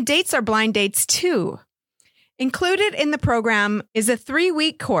 And the dates are blind dates too. Included in the program is a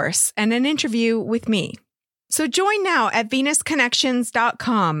 3-week course and an interview with me. So join now at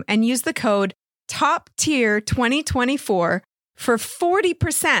venusconnections.com and use the code TOPTIER2024 for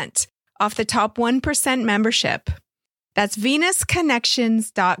 40% off the top 1% membership. That's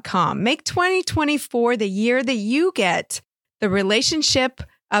venusconnections.com. Make 2024 the year that you get the relationship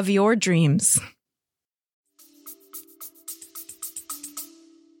of your dreams.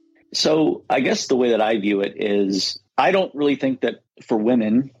 So I guess the way that I view it is, I don't really think that for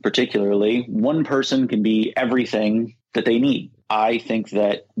women particularly, one person can be everything that they need. I think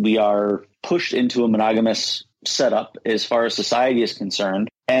that we are pushed into a monogamous setup as far as society is concerned.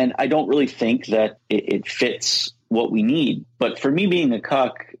 And I don't really think that it fits what we need. But for me being a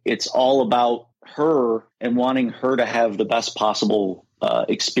cuck, it's all about her and wanting her to have the best possible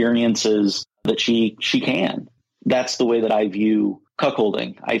experiences that she can. That's the way that I view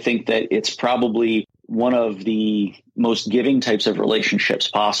cuckolding. I think that it's probably one of the most giving types of relationships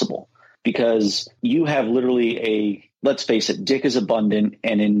possible, because you have literally let's face it, dick is abundant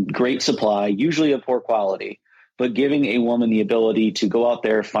and in great supply, usually of poor quality, but giving a woman the ability to go out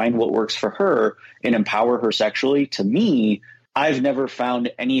there, find what works for her and empower her sexually. To me, I've never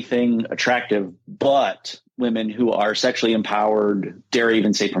found anything attractive but women who are sexually empowered, dare I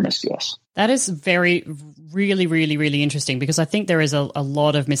even say promiscuous. That is really, really, really interesting, because I think there is a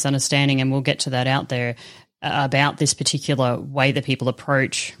lot of misunderstanding, and we'll get to that out there, about this particular way that people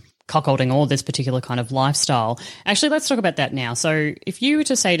approach cuckolding or this particular kind of lifestyle. Actually, let's talk about that now. So if you were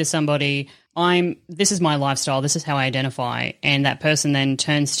to say to somebody, this is my lifestyle, this is how I identify, and that person then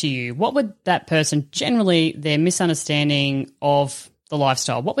turns to you, what would that person generally, their misunderstanding of the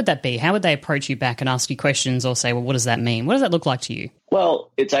lifestyle, what would that be? How would they approach you back and ask you questions or say, well, what does that mean? What does that look like to you?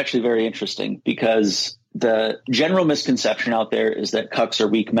 Well, it's actually very interesting, because the general misconception out there is that cucks are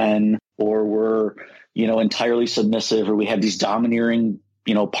weak men, or we're, entirely submissive, or we have these domineering,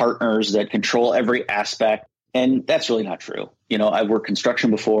 partners that control every aspect. And that's really not true. I've worked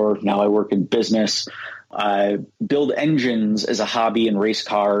construction before. Now I work in business. I build engines as a hobby and race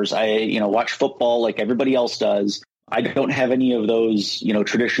cars. I, watch football like everybody else does. I don't have any of those,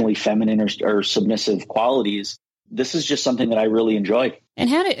 traditionally feminine or submissive qualities. This is just something that I really enjoy. And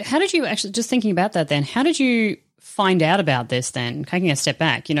how did you actually, just thinking about that then, how did you find out about this then, taking a step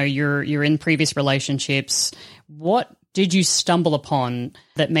back? You're in previous relationships. What did you stumble upon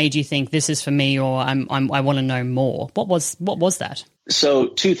that made you think this is for me, or I want to know more? What was that? So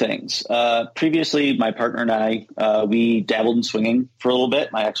 2 things. Previously, my partner and I, we dabbled in swinging for a little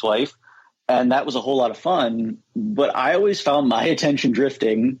bit, my ex-wife. And that was a whole lot of fun, but I always found my attention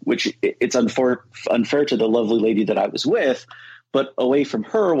drifting, which it's unfair to the lovely lady that I was with, but away from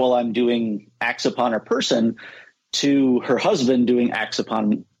her while I'm doing acts upon her person, to her husband doing acts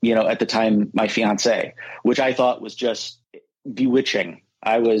upon, at the time, my fiance, which I thought was just bewitching.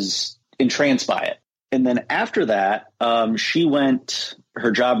 I was entranced by it. And then after that,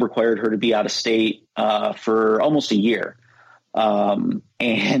 her job required her to be out of state for almost a year.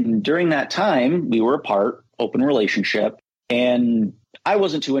 And during that time, we were apart, open relationship, and I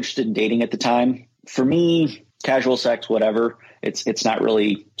wasn't too interested in dating at the time. For me, casual sex, whatever, it's not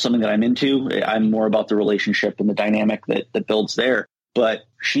really something that I'm into. I'm more about the relationship and the dynamic that builds there. But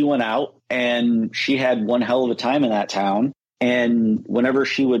she went out and she had one hell of a time in that town. And whenever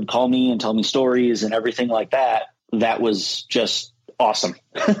she would call me and tell me stories and everything like that, that was just awesome.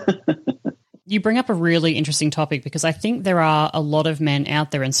 You bring up a really interesting topic, because I think there are a lot of men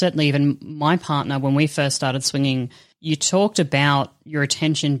out there, and certainly even my partner, when we first started swinging, you talked about your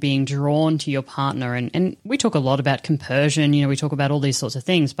attention being drawn to your partner, and we talk a lot about compersion, we talk about all these sorts of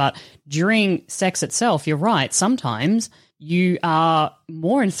things, but during sex itself, you're right, sometimes you are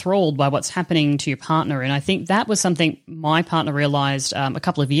more enthralled by what's happening to your partner. And I think that was something my partner realized a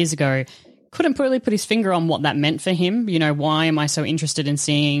couple of years ago. Couldn't really put his finger on what that meant for him. You know, why am I so interested in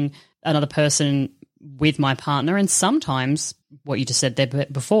seeing another person with my partner? And sometimes, what you just said there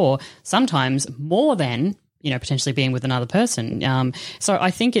before, sometimes more than, you know, potentially being with another person. So I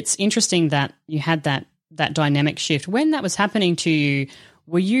think it's interesting that you had that dynamic shift. When that was happening to you,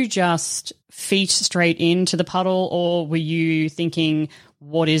 were you just feet straight into the puddle, or were you thinking,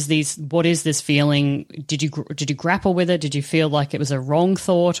 what is this feeling? Did you grapple with it? Did you feel like it was a wrong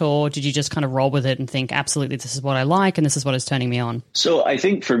thought, or did you just kind of roll with it and think, absolutely, this is what I like and this is what is turning me on? So I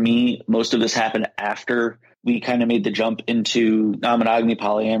think for me, most of this happened after we kind of made the jump into non-monogamy,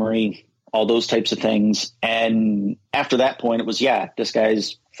 polyamory, all those types of things. And after that point, it was, yeah, this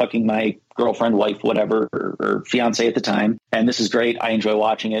guy's fucking my girlfriend, wife, whatever, or fiance at the time. And this is great. I enjoy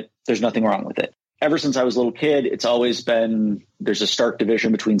watching it. There's nothing wrong with it. Ever since I was a little kid, it's always been, there's a stark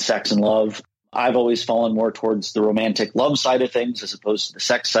division between sex and love. I've always fallen more towards the romantic love side of things as opposed to the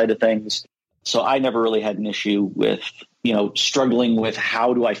sex side of things. So I never really had an issue with, you know, struggling with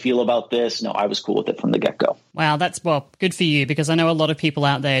how do I feel about this? No, I was cool with it from the get-go. Wow, that's, well, good for you, because I know a lot of people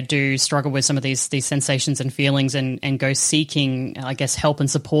out there do struggle with some of these sensations and feelings and go seeking, I guess, help and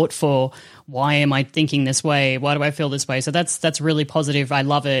support for, why am I thinking this way? Why do I feel this way? So that's really positive. I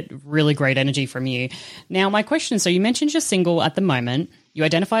love it. Really great energy from you. Now, my question, so you mentioned you're single at the moment. You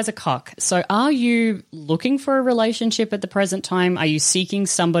identify as a cuck. So are you looking for a relationship at the present time? Are you seeking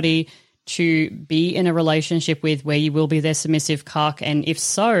somebody to be in a relationship with where you will be their submissive cuck? And if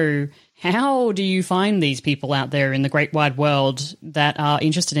so, how do you find these people out there in the great wide world that are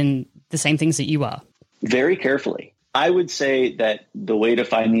interested in the same things that you are? Very carefully. I would say that the way to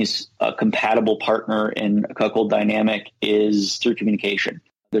find these compatible partner in a cuckold dynamic is through communication.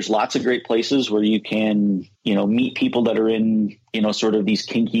 There's lots of great places where you can, you know, meet people that are in, you know, sort of these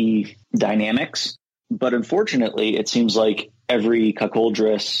kinky dynamics. But unfortunately, it seems like every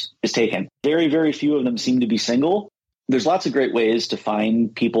cuckoldress is taken. Very, very few of them seem to be single. There's lots of great ways to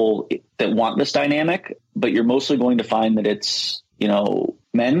find people that want this dynamic, but you're mostly going to find that it's, you know,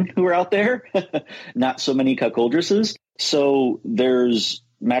 men who are out there, not so many cuckoldresses. So there's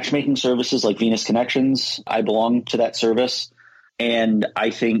matchmaking services like Venus Connections. I belong to that service. And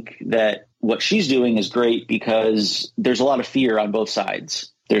I think that what she's doing is great because there's a lot of fear on both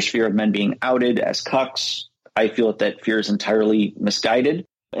sides. There's fear of men being outed as cucks. I feel that fear is entirely misguided.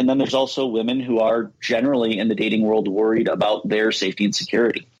 And then there's also women who are generally in the dating world worried about their safety and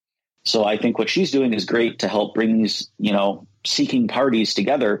security. So I think what she's doing is great to help bring these, you know, seeking parties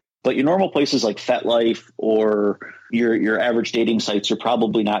together. But your normal places like FetLife or your average dating sites, you're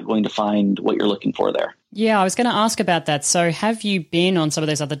probably not going to find what you're looking for there. Yeah, I was going to ask about that. So have you been on some of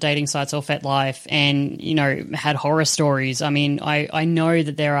those other dating sites or FetLife and, you know, had horror stories? I mean, I know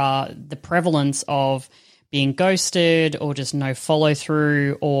that there are the prevalence of being ghosted or just no follow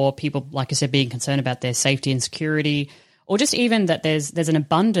through, or people, like I said, being concerned about their safety and security, or just even that there's an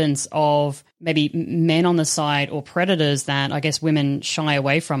abundance of maybe men on the side or predators that I guess women shy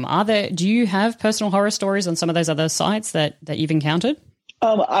away from. Do you have personal horror stories on some of those other sites that you've encountered?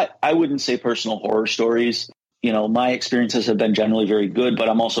 I wouldn't say personal horror stories. You know, my experiences have been generally very good, but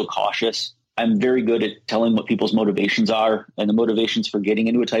I'm also cautious. I'm very good at telling what people's motivations are, and the motivations for getting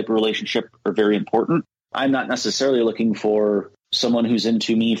into a type of relationship are very important. I'm not necessarily looking for someone who's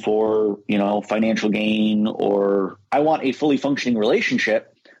into me for, you know, financial gain, or I want a fully functioning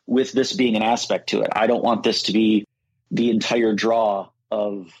relationship with this being an aspect to it. I don't want this to be the entire draw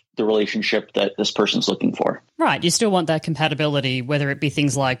of the relationship that this person's looking for. Right. You still want that compatibility, whether it be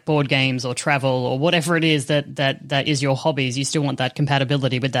things like board games or travel or whatever it is that is your hobbies. You still want that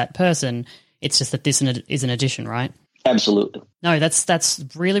compatibility with that person. It's just that this is an addition, right? Absolutely. No, that's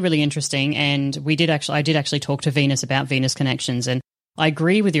really, really interesting. And I did actually talk to Venus about Venus Connections. And I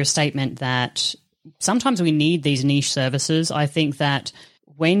agree with your statement that sometimes we need these niche services. I think that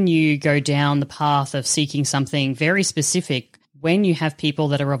when you go down the path of seeking something very specific, when you have people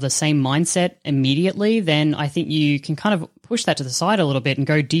that are of the same mindset immediately, then I think you can kind of push that to the side a little bit and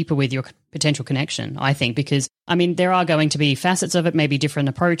go deeper with your potential connection, I think, because, I mean, there are going to be facets of it, maybe different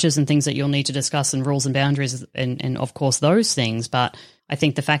approaches and things that you'll need to discuss and rules and boundaries and of course, those things. But I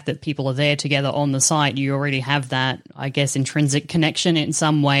think the fact that people are there together on the site, you already have that, I guess, intrinsic connection in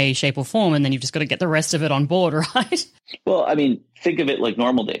some way, shape or form, and then you've just got to get the rest of it on board, right? Well, I mean, think of it like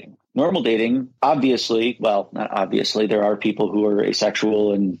normal dating. Normal dating, obviously, well, not obviously, there are people who are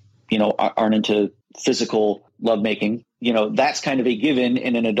asexual and, you know, aren't into physical lovemaking. You know, that's kind of a given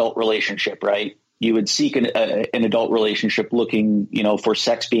in an adult relationship, right? You would seek an adult relationship looking, for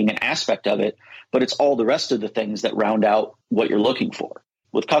sex being an aspect of it, but it's all the rest of the things that round out what you're looking for.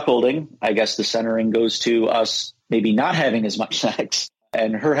 With cuckolding, I guess the centering goes to us maybe not having as much sex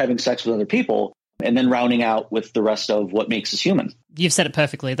and her having sex with other people, and then rounding out with the rest of what makes us human. You've said it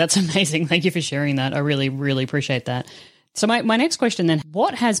perfectly. That's amazing. Thank you for sharing that. I really, really appreciate that. So my next question then,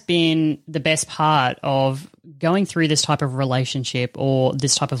 what has been the best part of going through this type of relationship or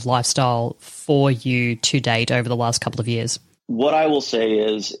this type of lifestyle for you to date over the last couple of years? What I will say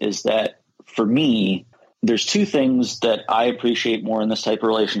is that for me, there's two things that I appreciate more in this type of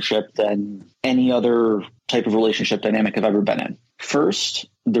relationship than any other type of relationship dynamic I've ever been in. First,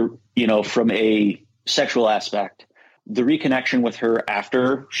 from a sexual aspect, the reconnection with her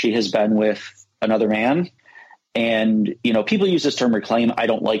after she has been with another man. And, people use this term reclaim. I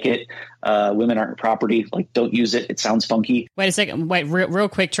don't like it. Women aren't property. Like, don't use it. It sounds funky. Wait a second. Wait, real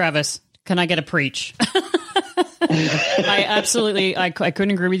quick, Travis. Can I get a preach? I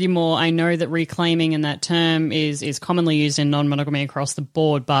couldn't agree with you more. I know that reclaiming and that term is commonly used in non-monogamy across the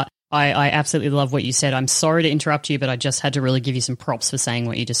board, but I absolutely love what you said. I'm sorry to interrupt you, but I just had to really give you some props for saying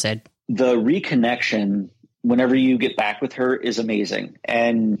what you just said. The reconnection, whenever you get back with her, is amazing.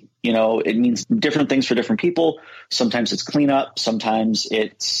 And, it means different things for different people. Sometimes it's cleanup. Sometimes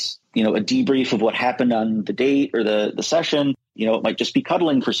it's, a debrief of what happened on the date or the session. It might just be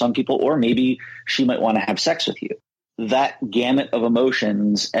cuddling for some people, or maybe she might want to have sex with you. That gamut of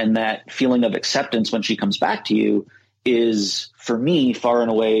emotions and that feeling of acceptance when she comes back to you is, for me, far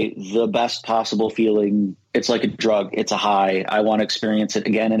and away the best possible feeling. It's like a drug. It's a high. I want to experience it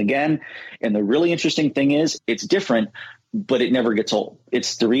again and again. And the really interesting thing is it's different, but it never gets old.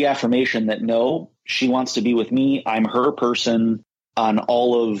 It's the reaffirmation that, no, she wants to be with me. I'm her person on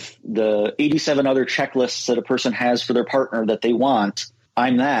all of the 87 other checklists that a person has for their partner that they want.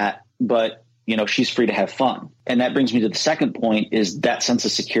 I'm that, but she's free to have fun. And that brings me to the second point, is that sense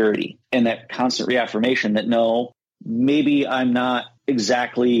of security and that constant reaffirmation that, no, maybe I'm not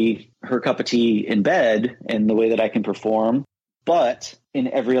exactly her cup of tea in bed in the way that I can perform, but in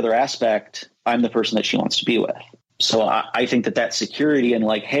every other aspect, I'm the person that she wants to be with. So I think that security and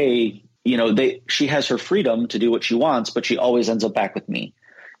like, hey, she has her freedom to do what she wants, but she always ends up back with me.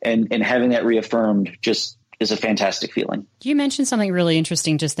 And having that reaffirmed just is a fantastic feeling. You mentioned something really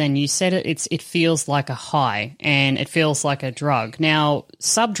interesting just then. You said it feels like a high and it feels like a drug. Now,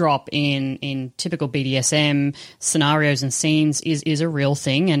 sub-drop in typical BDSM scenarios and scenes is a real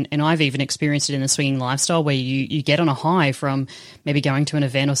thing, and I've even experienced it in the swinging lifestyle where you get on a high from maybe going to an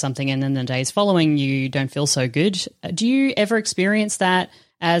event or something, and then the days following you don't feel so good. Do you ever experience that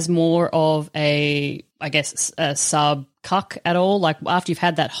as more of a sub cuck at all? Like, after you've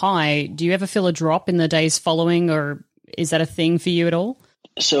had that high, do you ever feel a drop in the days following, or is that a thing for you at all?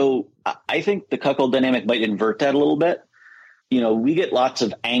 So I think the cuckold dynamic might invert that a little bit. We get lots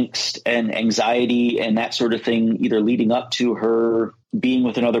of angst and anxiety and that sort of thing, either leading up to her being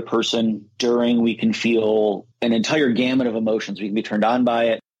with another person. During, we can feel an entire gamut of emotions. We can be turned on by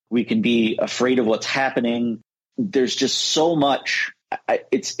it. We can be afraid of what's happening. There's just so much.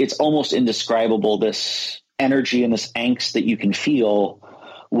 It's almost indescribable, this energy and this angst that you can feel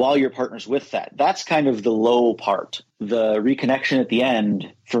while your partner's with that. That's kind of the low part. The reconnection at the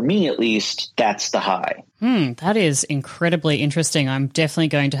end, for me at least, that's the high. That is incredibly interesting. I'm definitely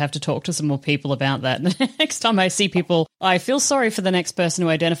going to have to talk to some more people about that. The next time I see people, I feel sorry for the next person who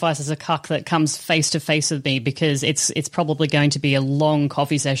identifies as a cuck that comes face to face with me, because it's probably going to be a long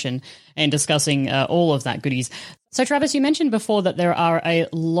coffee session and discussing all of that goodies. So, Travis, you mentioned before that there are a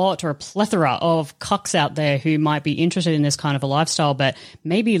lot or a plethora of cucks out there who might be interested in this kind of a lifestyle, but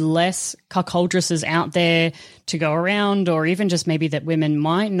maybe less cuckoldresses out there to go around, or even just maybe that women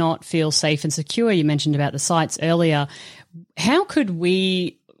might not feel safe and secure. You mentioned about the sites earlier. How could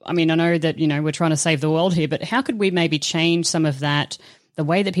we, I know that, we're trying to save the world here, but how could we maybe change some of that, the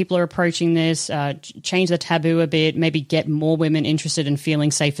way that people are approaching this, change the taboo a bit, maybe get more women interested in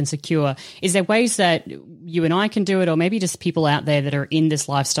feeling safe and secure? Is there ways that you and I can do it, or maybe just people out there that are in this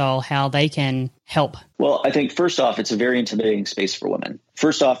lifestyle, how they can help? Well, I think first off, it's a very intimidating space for women.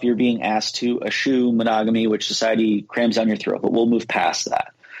 First off, you're being asked to eschew monogamy, which society crams down your throat, but we'll move past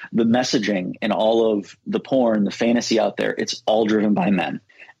that. The messaging and all of the porn, the fantasy out there, it's all driven by men.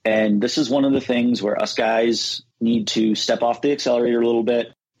 And this is one of the things where us guys need to step off the accelerator a little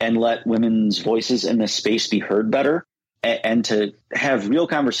bit and let women's voices in this space be heard better, and to have real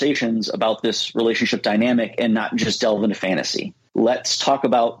conversations about this relationship dynamic and not just delve into fantasy. Let's talk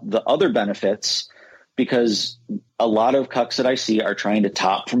about the other benefits, because a lot of cucks that I see are trying to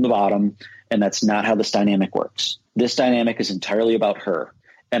top from the bottom, and that's not how this dynamic works. This dynamic is entirely about her.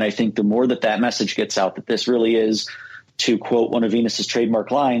 And I think the more that message gets out, that this really is, to quote one of Venus's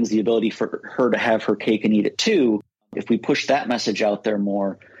trademark lines, the ability for her to have her cake and eat it too. If we push that message out there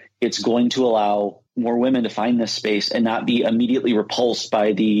more, it's going to allow more women to find this space and not be immediately repulsed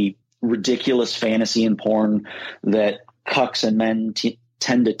by the ridiculous fantasy and porn that cucks and men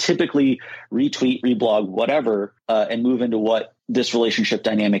tend to typically retweet, reblog, whatever, and move into what this relationship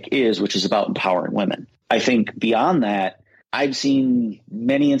dynamic is, which is about empowering women. I think beyond that, I've seen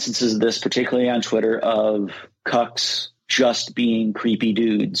many instances of this, particularly on Twitter, of cucks just being creepy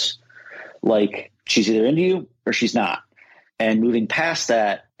dudes. Like, she's either into you or she's not. And moving past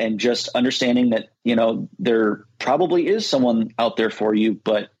that and just understanding that, there probably is someone out there for you,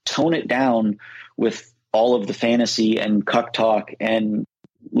 but tone it down with all of the fantasy and cuck talk and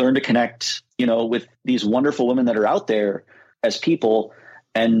learn to connect, with these wonderful women that are out there as people,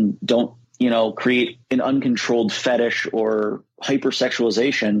 and don't, create an uncontrolled fetish or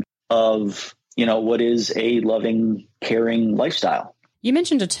hypersexualization of, what is a loving, caring lifestyle. You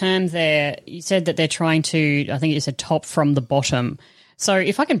mentioned a term there. You said that they're trying to, I think you said top from the bottom. So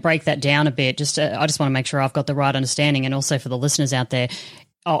if I can break that down a bit, I just want to make sure I've got the right understanding, and also for the listeners out there,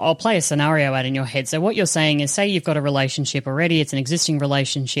 I'll play a scenario out in your head. So what you're saying is, say you've got a relationship already, it's an existing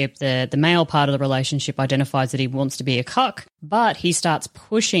relationship, the male part of the relationship identifies that he wants to be a cuck, but he starts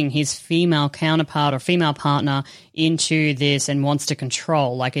pushing his female counterpart or female partner into this and wants to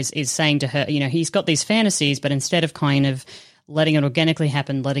control, like is saying to her, he's got these fantasies, but instead of kind of letting it organically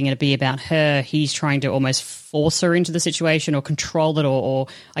happen, letting it be about her, he's trying to almost force her into the situation or control it or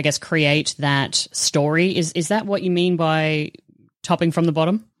I guess create that story. Is that what you mean by topping from the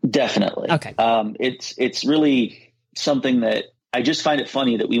bottom? Definitely. Okay. It's really something that I just find it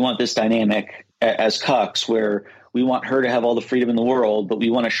funny that we want this dynamic as cucks, where we want her to have all the freedom in the world, but we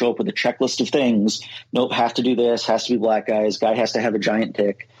want to show up with a checklist of things. Nope, have to do this, has to be black guys, guy has to have a giant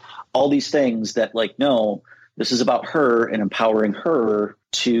dick. All these things that, like, no, this is about her and empowering her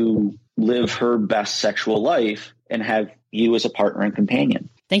to live her best sexual life and have you as a partner and companion.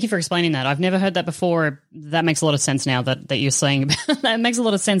 Thank you for explaining that. I've never heard that before. That makes a lot of sense now that you're saying that. Makes a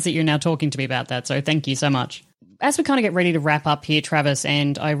lot of sense that you're now talking to me about that. So thank you so much. As we kind of get ready to wrap up here, Travis,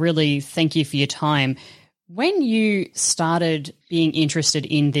 and I really thank you for your time. When you started being interested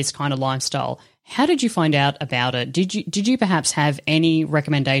in this kind of lifestyle, how did you find out about it? Did you perhaps have any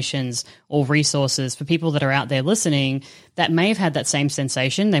recommendations or resources for people that are out there listening that may have had that same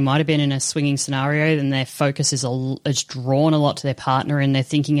sensation? They might have been in a swinging scenario and their focus is drawn a lot to their partner and they're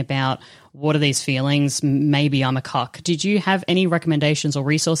thinking about, what are these feelings? Maybe I'm a cuck. Did you have any recommendations or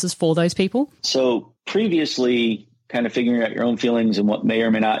resources for those people? So previously, kind of figuring out your own feelings and what may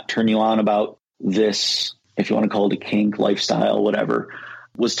or may not turn you on about this, if you want to call it a kink, lifestyle, whatever,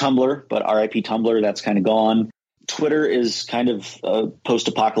 was Tumblr, but RIP Tumblr, that's kind of gone. Twitter is kind of a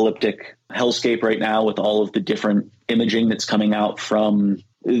post-apocalyptic hellscape right now with all of the different imaging that's coming out from,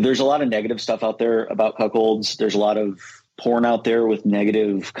 there's a lot of negative stuff out there about cuckolds. There's a lot of porn out there with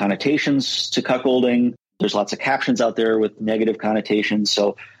negative connotations to cuckolding. There's lots of captions out there with negative connotations.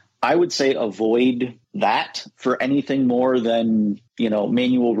 So I would say avoid that for anything more than,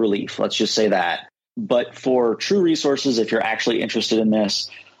 manual relief. Let's just say that. But for true resources, if you're actually interested in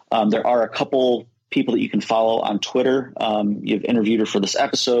this, there are a couple people that you can follow on Twitter. You've interviewed her for this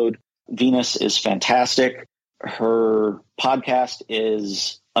episode. Venus is fantastic. Her podcast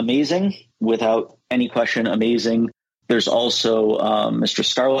is amazing, without any question, amazing. There's also Mr.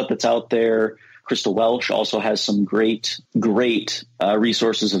 Scarlet that's out there. Crystal Welch also has some great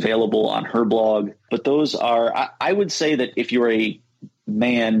resources available on her blog. But those are, I would say that if you're a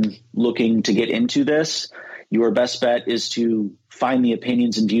man looking to get into this, your best bet is to find the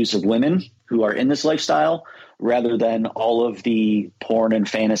opinions and views of women who are in this lifestyle rather than all of the porn and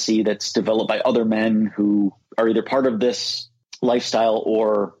fantasy that's developed by other men who are either part of this lifestyle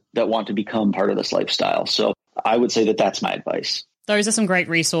or that want to become part of this lifestyle. So I would say that that's my advice. Those are some great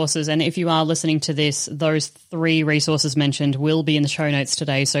resources. And if you are listening to this, those 3 resources mentioned will be in the show notes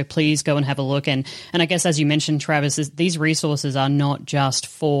today. So please go and have a look. And I guess, as you mentioned, Travis, these resources are not just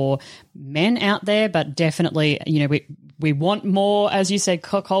for men out there, but definitely, we want more, as you said,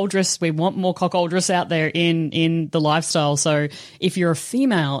 cuckoldress. We want more cuckoldress out there in the lifestyle. So if you're a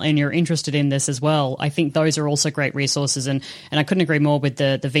female and you're interested in this as well, I think those are also great resources. And I couldn't agree more with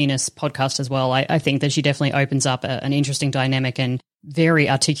the Venus podcast as well. I think that she definitely opens up an interesting dynamic and very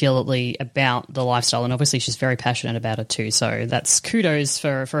articulately about the lifestyle. And obviously she's very passionate about it too. So that's kudos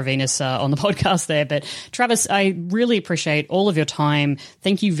for Venus on the podcast there. But Travis, I really appreciate all of your time.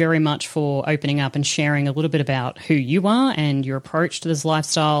 Thank you very much for opening up and sharing a little bit about who you are and your approach to this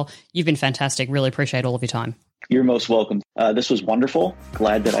lifestyle. You've been fantastic. Really appreciate all of your time. You're most welcome. This was wonderful.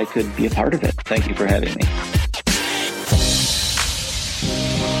 Glad that I could be a part of it. Thank you for having me.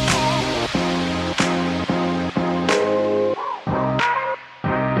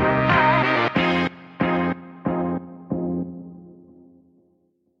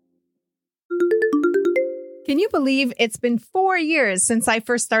 Can you believe it's been 4 years since I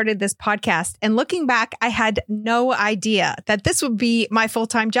first started this podcast? And looking back, I had no idea that this would be my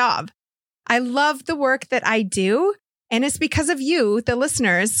full-time job. I love the work that I do, and it's because of you, the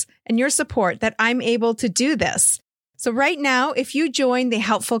listeners, and your support that I'm able to do this. So right now, if you join the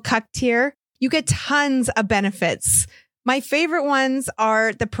Helpful Cuck tier, you get tons of benefits. My favorite ones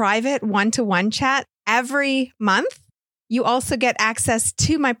are the private one-to-one chat every month. You also get access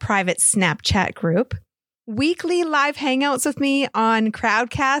to my private Snapchat group. Weekly live hangouts with me on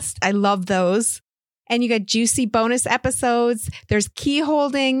Crowdcast. I love those. And you get juicy bonus episodes. There's key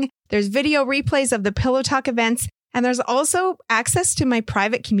holding. There's video replays of the Pillow Talk events. And there's also access to my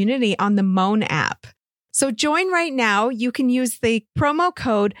private community on the Moan app. So join right now. You can use the promo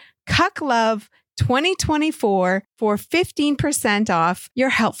code CUCKLOVE2024 for 15% off your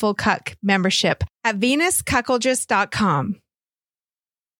Helpful Cuck membership at venuscuckoldress.com.